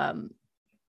I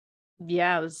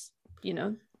was,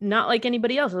 not like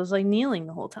anybody else. I was like kneeling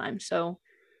the whole time, so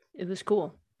it was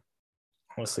cool.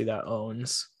 Honestly, that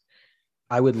owns.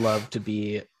 I would love to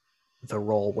be the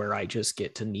role where I just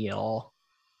get to kneel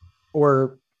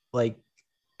or like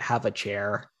have a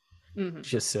chair,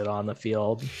 just sit on the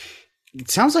field. It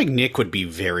sounds like Nick would be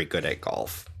very good at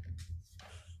golf.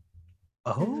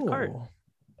 Oh,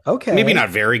 okay. Maybe not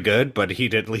very good, but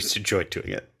he'd at least enjoy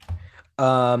doing it.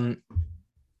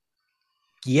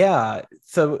 Yeah.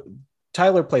 So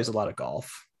Tyler plays a lot of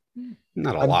golf.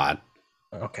 Not a lot.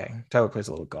 Okay. Tyler plays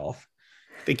a little golf.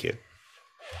 Thank you.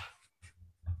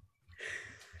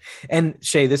 And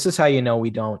Shay, this is how you know we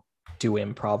don't do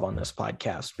improv on this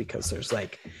podcast, because there's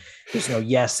no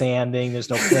yes-anding,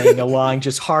 there's no playing along,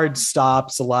 just hard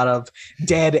stops, a lot of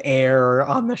dead air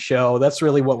on the show. That's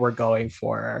really what we're going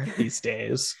for these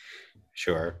days.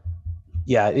 Sure.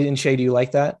 Yeah. And Shay, do you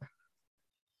like that?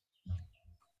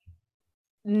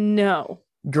 No.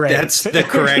 Great. That's the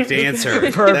correct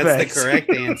answer. Perfect. That's the correct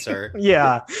answer.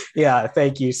 Yeah.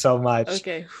 Thank you so much.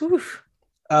 Okay. Whew.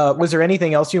 Was there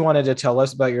anything else you wanted to tell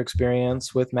us about your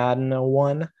experience with Madden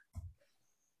 01?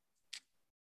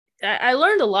 I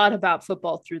learned a lot about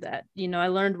football through that. I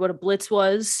learned what a blitz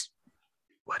was.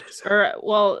 What is it?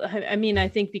 I mean, I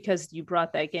think because you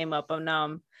brought that game up,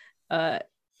 that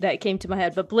came to my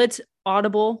head. But blitz,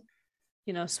 audible,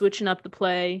 switching up the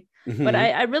play. Mm-hmm. But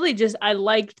I really I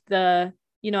liked I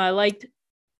liked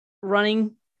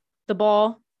running the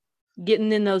ball,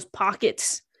 getting in those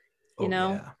pockets, doing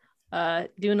a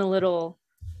little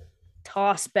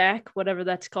toss back, whatever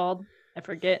that's called. I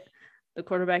forget. The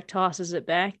quarterback tosses it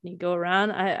back and you go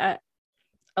around. I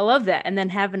love that. And then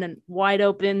having a wide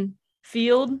open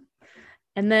field.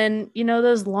 And then,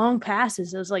 those long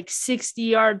passes, those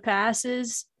 60-yard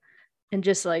passes, and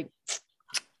just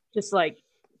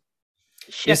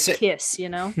chef's kiss,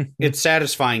 It's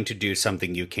satisfying to do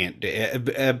something you can't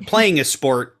do. Playing a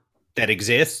sport that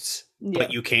exists,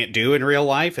 but you can't do in real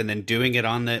life, and then doing it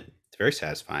it's very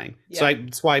satisfying. Yeah. So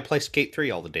that's why I play Skate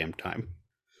 3 all the damn time.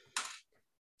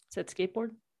 Is that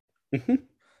skateboard?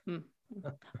 Mm-hmm.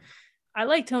 I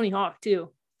like Tony Hawk too.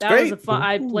 That Great. was a fun.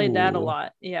 I played that a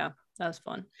lot. Yeah, that was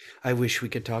fun. I wish we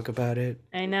could talk about it.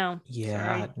 I know.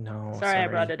 Yeah, Sorry, I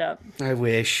brought it up. I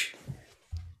wish.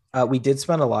 We did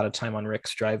spend a lot of time on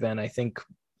Rick's Drive-In. I think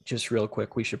just real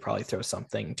quick, we should probably throw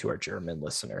something to our German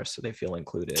listeners so they feel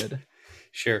included.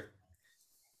 Sure.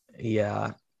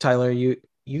 Yeah, Tyler, you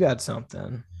got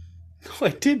something. No,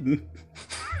 I didn't.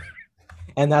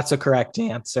 And that's a correct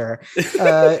answer.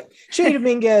 Shay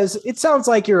Dominguez, it sounds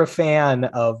like you're a fan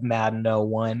of Madden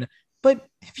 01, but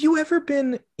have you ever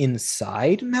been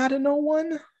inside Madden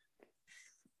 01?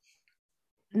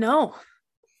 No.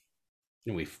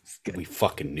 We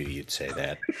fucking knew you'd say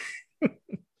that.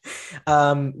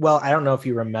 Well, I don't know if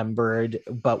you remembered,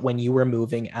 but when you were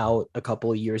moving out a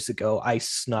couple of years ago, I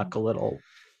snuck a little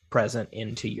present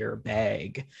into your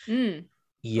bag. Yeah.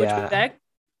 Which bag?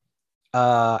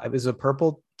 It was a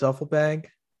purple duffel bag.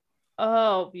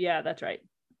 Oh, yeah, that's right.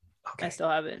 Okay. I still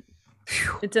have it.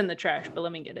 Phew. It's in the trash, but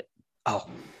let me get it. Oh,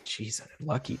 geez,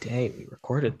 lucky day. We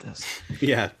recorded this.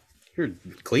 Yeah, your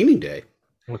cleaning day.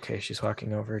 Okay, she's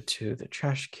walking over to the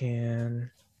trash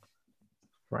can,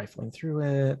 rifling through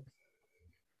it.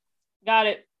 Got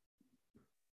it.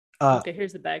 Okay,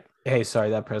 here's the bag. Hey, sorry,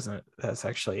 that present. That's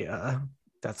actually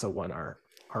that's the one our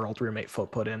old roommate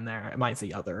Foot put in there. Mine's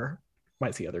the other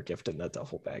gift in the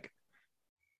duffel bag.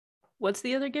 What's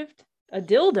the other gift? A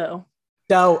dildo.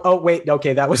 No. Oh wait.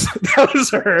 Okay, that was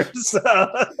hers.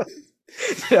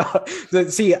 No,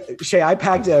 see, Shay, I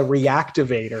packed a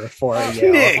reactivator for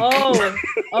you. Nick.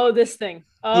 Oh, this thing.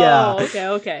 Oh,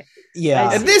 yeah. Okay.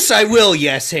 Yeah. And this I will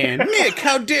yes hand. Nick,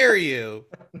 how dare you?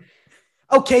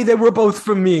 Okay, they were both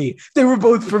for me. So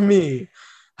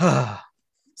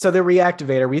the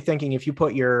reactivator, we're thinking if you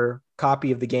put your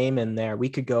copy of the game in there, we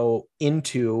could go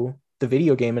into the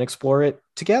video game and explore it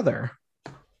together.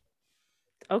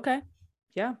 Okay.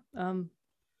 Yeah.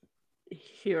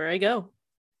 Here I go.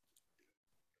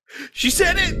 She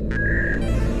said it.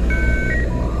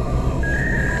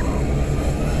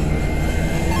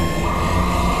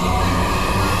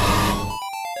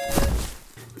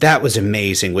 That was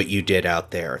amazing what you did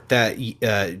out there. That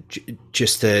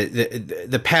just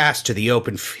the pass to the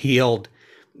open field,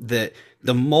 the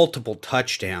multiple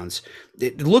touchdowns.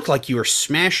 It looked like you were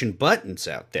smashing buttons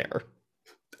out there.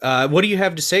 What do you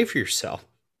have to say for yourself?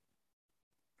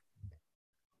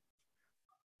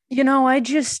 I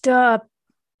just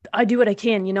I do what I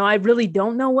can. I really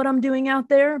don't know what I'm doing out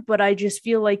there, but I just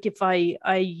feel like if I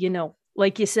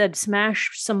like you said,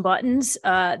 smash some buttons,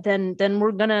 then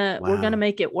we're gonna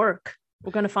make it work.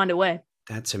 We're gonna find a way.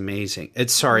 That's amazing.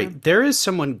 Sorry, there is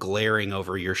someone glaring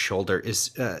over your shoulder.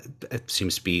 It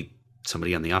seems to be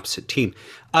somebody on the opposite team.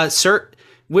 Sir,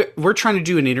 we're trying to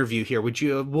do an interview here. Would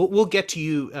you? We'll get to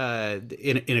you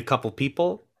in a couple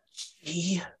people.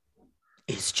 She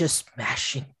is just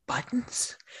smashing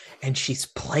buttons, and she's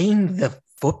playing the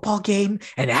football game,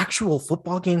 an actual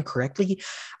football game, correctly.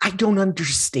 I don't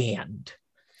understand.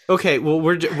 Okay, well,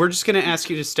 we're just gonna ask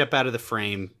you to step out of the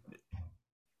frame.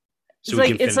 So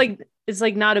it's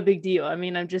like not a big deal. I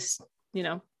mean, I'm just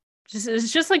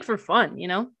it's just like for fun.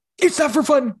 It's not for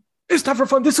fun. It's not for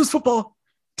fun. This is football.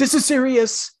 This is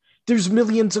serious. There's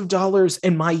millions of dollars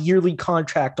and my yearly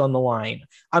contract on the line.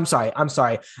 I'm sorry.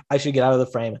 I should get out of the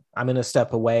frame. I'm going to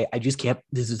step away. I just can't.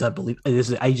 This is unbelievable.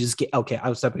 Okay. I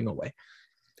was stepping away.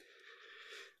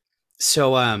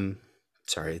 So,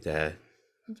 sorry. It's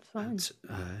fine.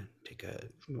 Take a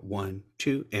 1,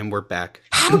 2, and we're back.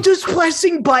 How does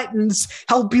pressing buttons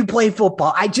help you play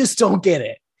football? I just don't get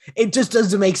it. It just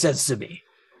doesn't make sense to me.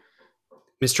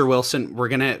 Mr. Wilson, we're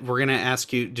gonna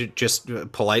ask you to just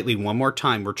politely one more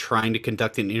time. We're trying to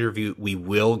conduct an interview. We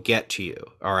will get to you.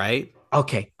 All right.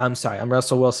 Okay. I'm sorry. I'm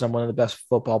Russell Wilson. I'm one of the best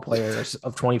football players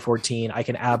of 2014. I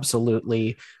can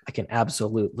absolutely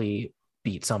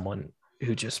beat someone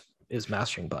who just is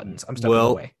mastering buttons. I'm stepping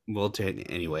away.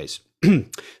 Anyways.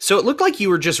 So it looked like you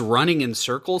were just running in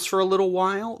circles for a little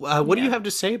while. What do you have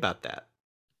to say about that?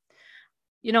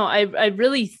 I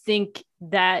really think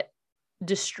that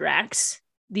distracts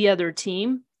the other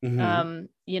team. Mm-hmm.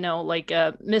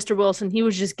 Mr. Wilson, he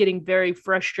was just getting very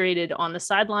frustrated on the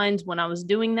sidelines when I was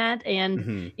doing that.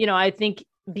 And, I think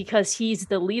because he's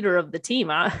the leader of the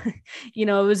team, I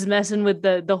was messing with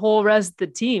the whole rest of the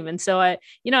team. And so I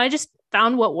just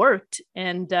found what worked,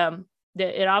 and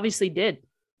it obviously did.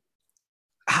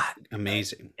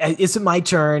 Amazing. Is it my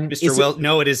turn? Mr.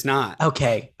 No, it is not.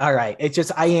 Okay. All right. It's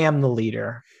just, I am the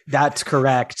leader. That's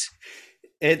correct.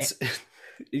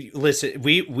 Listen,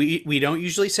 we don't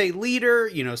usually say leader,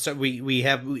 so we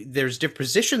have, there's different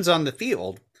positions on the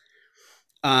field.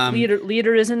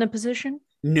 Leader isn't a position?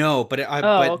 No, but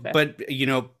okay.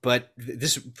 but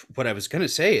this, what I was going to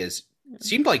say is, it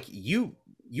seemed like you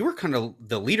were kind of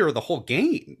the leader of the whole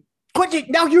game.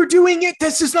 Now you're doing it.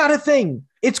 This is not a thing.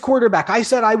 It's quarterback. I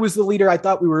said I was the leader. I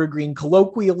thought we were agreeing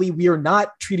colloquially. We are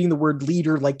not treating the word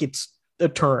leader like it's a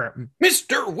term.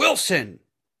 Mr. Wilson,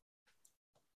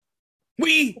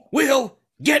 we will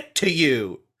get to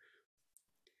you.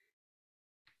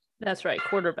 That's right.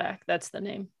 Quarterback. That's the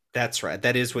name. That's right.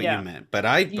 That is what you meant. But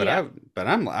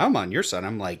I'm on your side.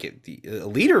 I'm like, the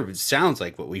leader sounds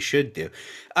like what we should do.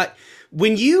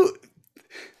 When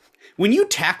you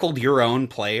tackled your own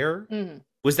player,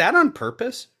 was that on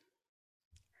purpose?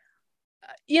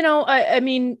 I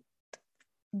mean,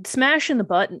 smashing the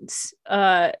buttons.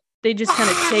 They just kind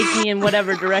of take me in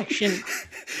whatever direction.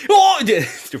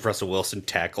 Russell Wilson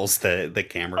tackles the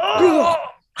camera.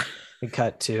 We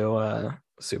cut to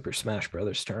Super Smash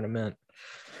Brothers tournament.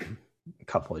 A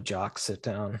couple of jocks sit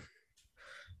down.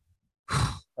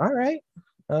 All right.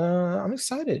 I'm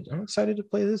excited. I'm excited to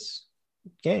play this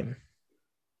game.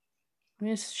 I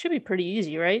mean, it should be pretty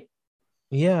easy, right?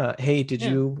 Yeah. Hey, did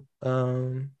you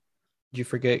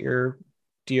forget your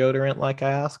deodorant like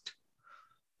I asked?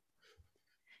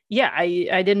 Yeah,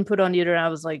 I didn't put on deodorant. I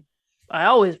was like, I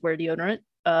always wear deodorant.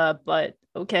 But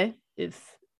okay, if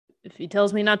he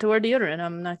tells me not to wear deodorant,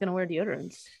 I'm not gonna wear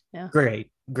deodorants. Yeah.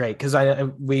 Great. Because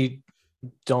we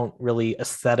don't really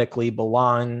aesthetically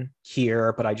belong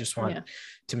here, but I just want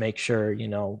to make sure,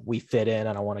 we fit in.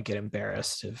 I don't want to get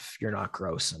embarrassed if you're not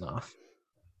gross enough.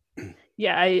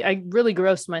 Yeah, I really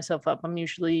grossed myself up. I'm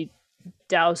usually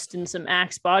doused in some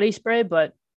Axe body spray,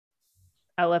 but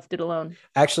I left it alone.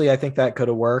 Actually, I think that could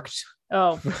have worked.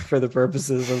 Oh, for the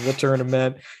purposes of the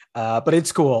tournament. But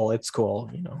it's cool. It's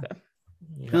cool.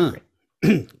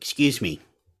 Excuse me.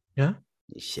 Yeah.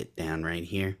 You sit down right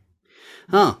here.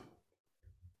 Oh,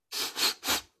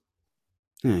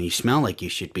 you smell like you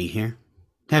should be here.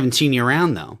 Haven't seen you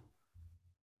around though.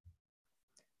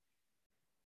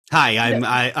 Hi,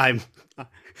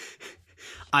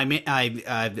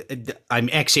 I'm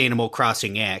X Animal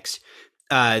Crossing X.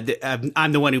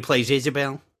 I'm the one who plays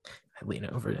Isabel. I lean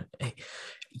over. Hey,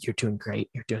 you're doing great.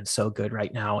 You're doing so good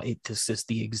right now. This is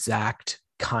the exact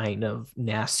kind of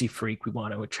nasty freak we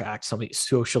want to attract. Somebody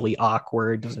socially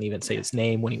awkward, doesn't even say his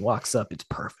name when he walks up. It's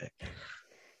perfect.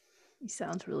 He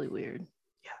sounds really weird.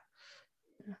 Yeah.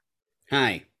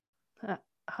 Hi.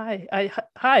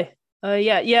 Hi.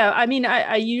 Yeah. I mean,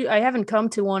 I haven't come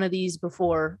to one of these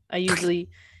before. I usually,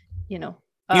 You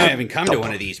haven't come to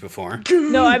one of these before.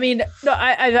 No, I mean, no.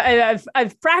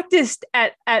 I've practiced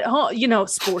at home.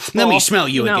 Sports ball. Let me smell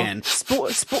you again.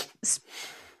 Sports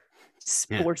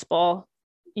ball.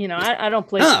 I don't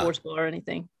play sports ball or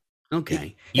anything.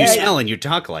 Okay. You smell and you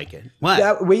talk like it. What?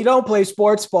 Yeah, we don't play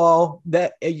sports ball.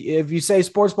 That if you say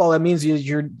sports ball, that means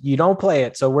you don't play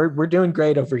it. So we're doing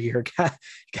great over here,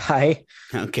 guy.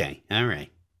 Okay. All right.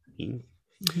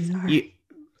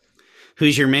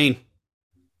 Who's your main?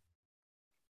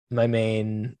 My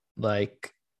main, Boo.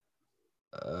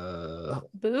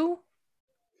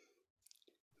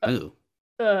 Ooh.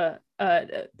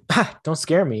 Don't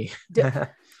scare me.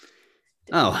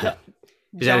 Oh.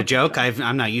 Is that a joke?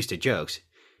 I'm not used to jokes.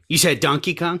 You said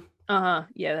Donkey Kong?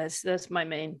 Yeah, that's my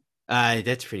main.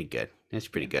 That's pretty good. That's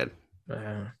pretty good.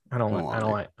 I don't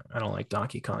like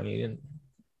Donkey Kong. He didn't.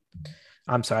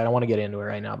 I'm sorry, I don't want to get into it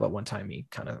right now. But one time he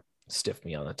kind of stiffed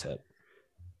me on the tip.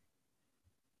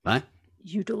 What?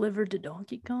 You delivered to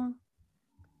Donkey Kong?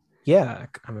 Yeah,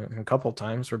 I mean, a couple of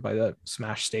times. We're by the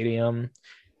Smash Stadium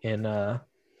in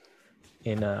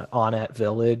Onett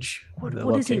Village.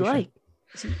 What is he like?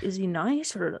 Is he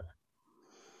nice or?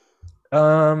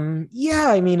 Yeah,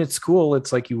 I mean, it's cool.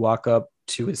 It's like you walk up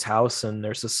to his house and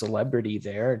there's a celebrity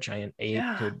there. A giant ape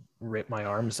could rip my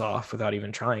arms off without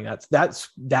even trying.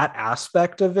 That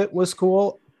aspect of it was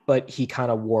cool, but he kind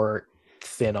of wore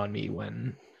thin on me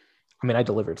I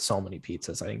delivered so many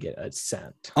pizzas, I didn't get a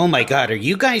cent. Oh my God, are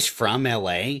you guys from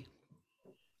LA?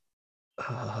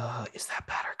 Is that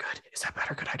bad or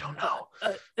good? I don't know.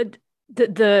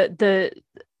 The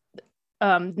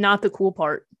not the cool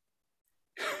part.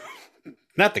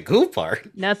 Not the cool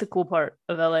part. Not the cool part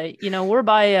of LA. We're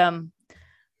by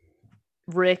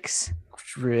Rick's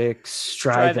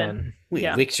Drive-In. Wait,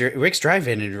 Yeah. Rick's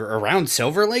Drive-In around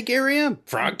Silver Lake area?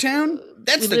 Frogtown?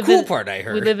 That's the cool part I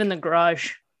heard. We live in the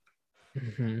garage.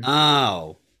 Mm-hmm.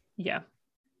 Oh. Yeah.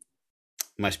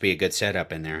 Must be a good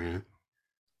setup in there, huh?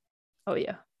 Oh,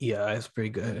 yeah. Yeah, it's pretty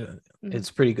good. Mm-hmm. It's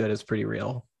pretty good. It's pretty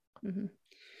real. Mm-hmm.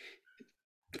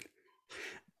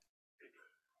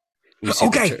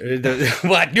 Okay.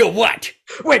 What? No, what?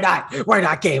 We're not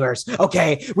gamers.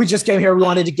 Okay. We just came here. We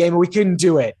wanted to game and we couldn't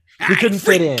do it. We couldn't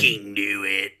fit in. I freaking knew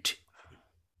it.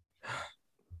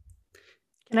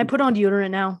 Can I put on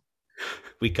deodorant now?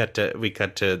 We cut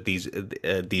to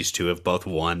these two have both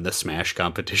won the Smash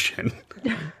competition.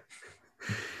 We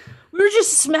were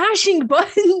just smashing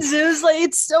buttons. It was like,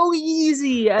 it's so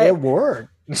easy. It worked.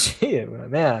 Shit,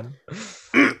 man.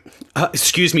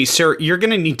 Excuse me, sir. You're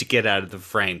going to need to get out of the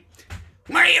frame.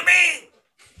 What do you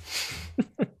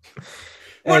mean?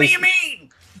 What do you mean?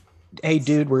 Hey,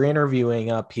 dude, we're interviewing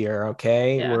up here,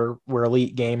 okay? Yeah. We're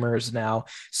elite gamers now.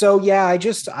 So, yeah,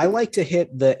 I like to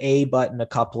hit the A button a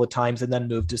couple of times and then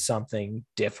move to something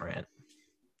different.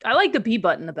 I like the B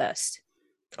button the best.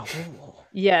 Oh.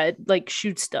 Yeah, it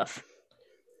shoots stuff.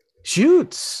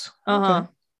 Shoots. Uh-huh. Okay.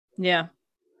 Yeah.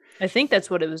 I think that's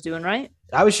what it was doing, right?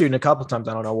 I was shooting a couple times.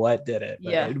 I don't know what did it,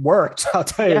 but yeah. It worked. I'll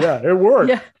tell you that. It worked.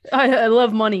 Yeah. I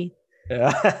love money.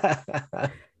 Yeah.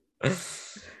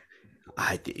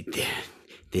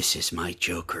 This is my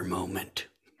Joker moment.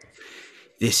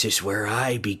 This is where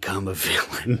I become a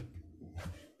villain.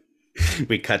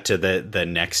 We cut to the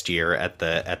next year at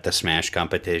the Smash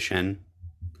competition.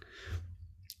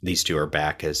 These two are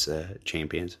back as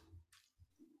champions.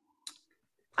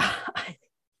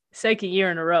 Second year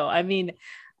in a row. I mean,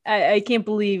 I can't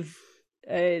believe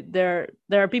there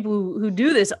are people who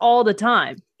do this all the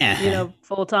time,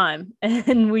 full time,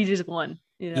 and we just won.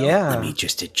 Yeah. Let me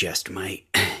just adjust my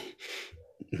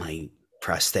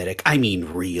prosthetic. I mean,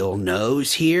 real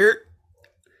nose here.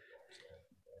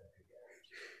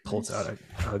 Pulls a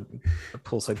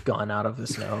gun out of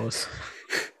his nose.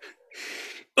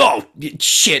 Oh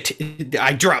shit!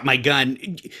 I dropped my gun.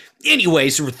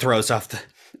 Anyways, throws off the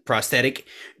prosthetic.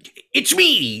 It's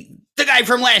me, the guy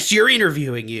from last year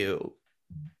interviewing you.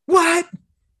 What?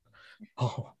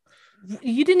 Oh,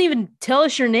 you didn't even tell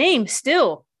us your name.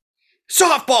 Still,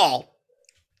 softball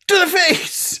to the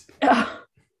face.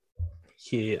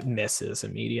 He misses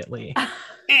immediately.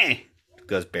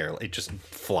 Goes barely. It just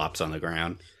flops on the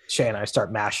ground. Shay and I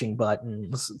start mashing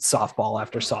buttons. Softball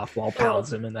after softball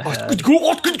pounds him in the head.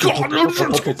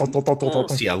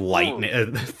 See a lightning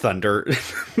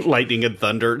and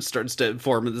thunder starts to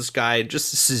form in the sky and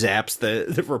just zaps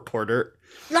the reporter.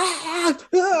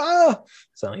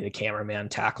 Suddenly the cameraman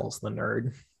tackles the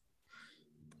nerd.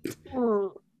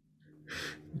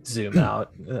 Zoom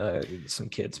out. Some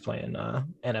kids playing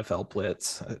NFL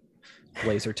Blitz,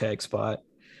 laser tag spot.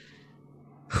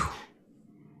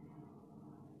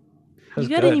 You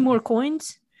got any more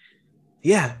coins?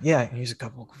 Yeah. Here's a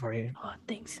couple for you. Oh,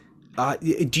 thanks.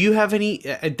 Do you have any?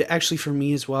 Actually, for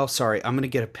me as well. Sorry, I'm gonna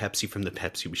get a Pepsi from the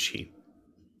Pepsi machine.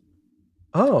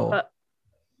 Oh.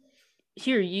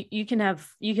 Here, you can have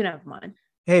mine.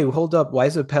 Hey, hold up. Why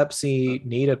does a Pepsi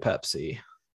need a Pepsi?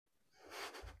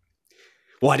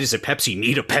 Why does a Pepsi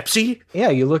need a Pepsi?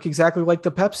 Yeah, you look exactly like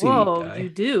the Pepsi guy. You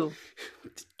do.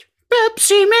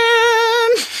 Pepsi Man!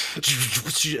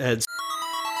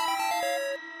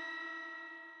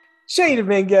 Shay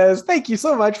Dominguez, thank you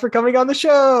so much for coming on the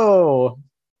show.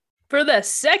 For the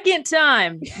second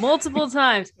time, multiple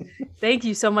times. Thank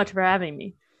you so much for having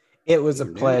me. It was a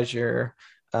pleasure.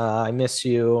 I miss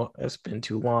you. It's been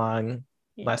too long.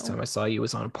 Last time I saw you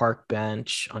was on a park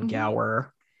bench on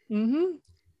Gower.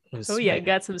 Oh, yeah, I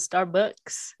got some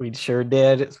Starbucks. We sure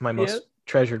did. It's my most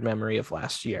treasured memory of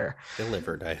last year.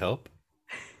 Delivered, I hope.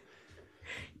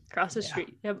 Across the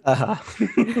street. Yep. I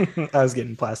was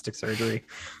getting plastic surgery.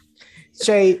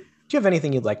 Shay, do you have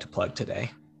anything you'd like to plug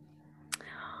today?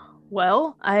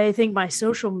 Well, I think my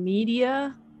social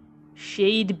media,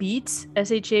 Shade Beats,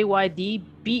 ShaydBeats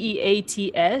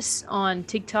on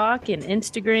TikTok and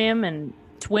Instagram and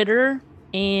Twitter.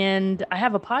 And I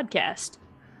have a podcast.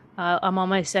 I'm on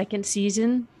my second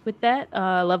season with that,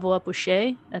 Level Up with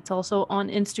Shay. That's also on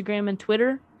Instagram and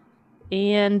Twitter.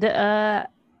 And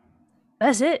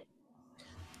that's it.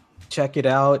 Check it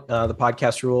out. The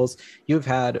podcast rules. You've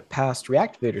had past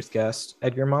Reactivators guest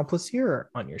Edgar Montplaisir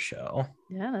on your show.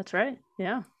 Yeah, that's right.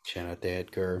 Yeah. Shout out to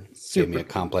Edgar. Gave me a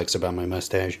complex about my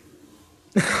mustache.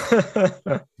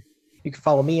 You can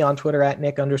follow me on Twitter at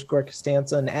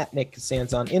Nick_Costanza and at Nick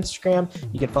Costanza on Instagram.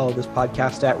 You can follow this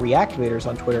podcast at Reactivators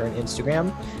on Twitter and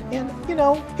Instagram. And,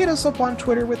 hit us up on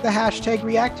Twitter with the hashtag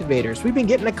Reactivators. We've been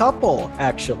getting a couple,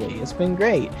 actually. It's been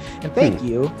great. And thank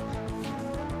you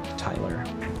to Tyler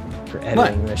for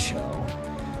editing the show.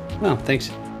 Well, thanks.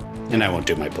 And I won't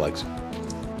do my plugs.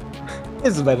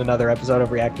 This has been another episode of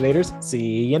Reactivators.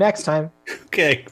 See you next time. Okay.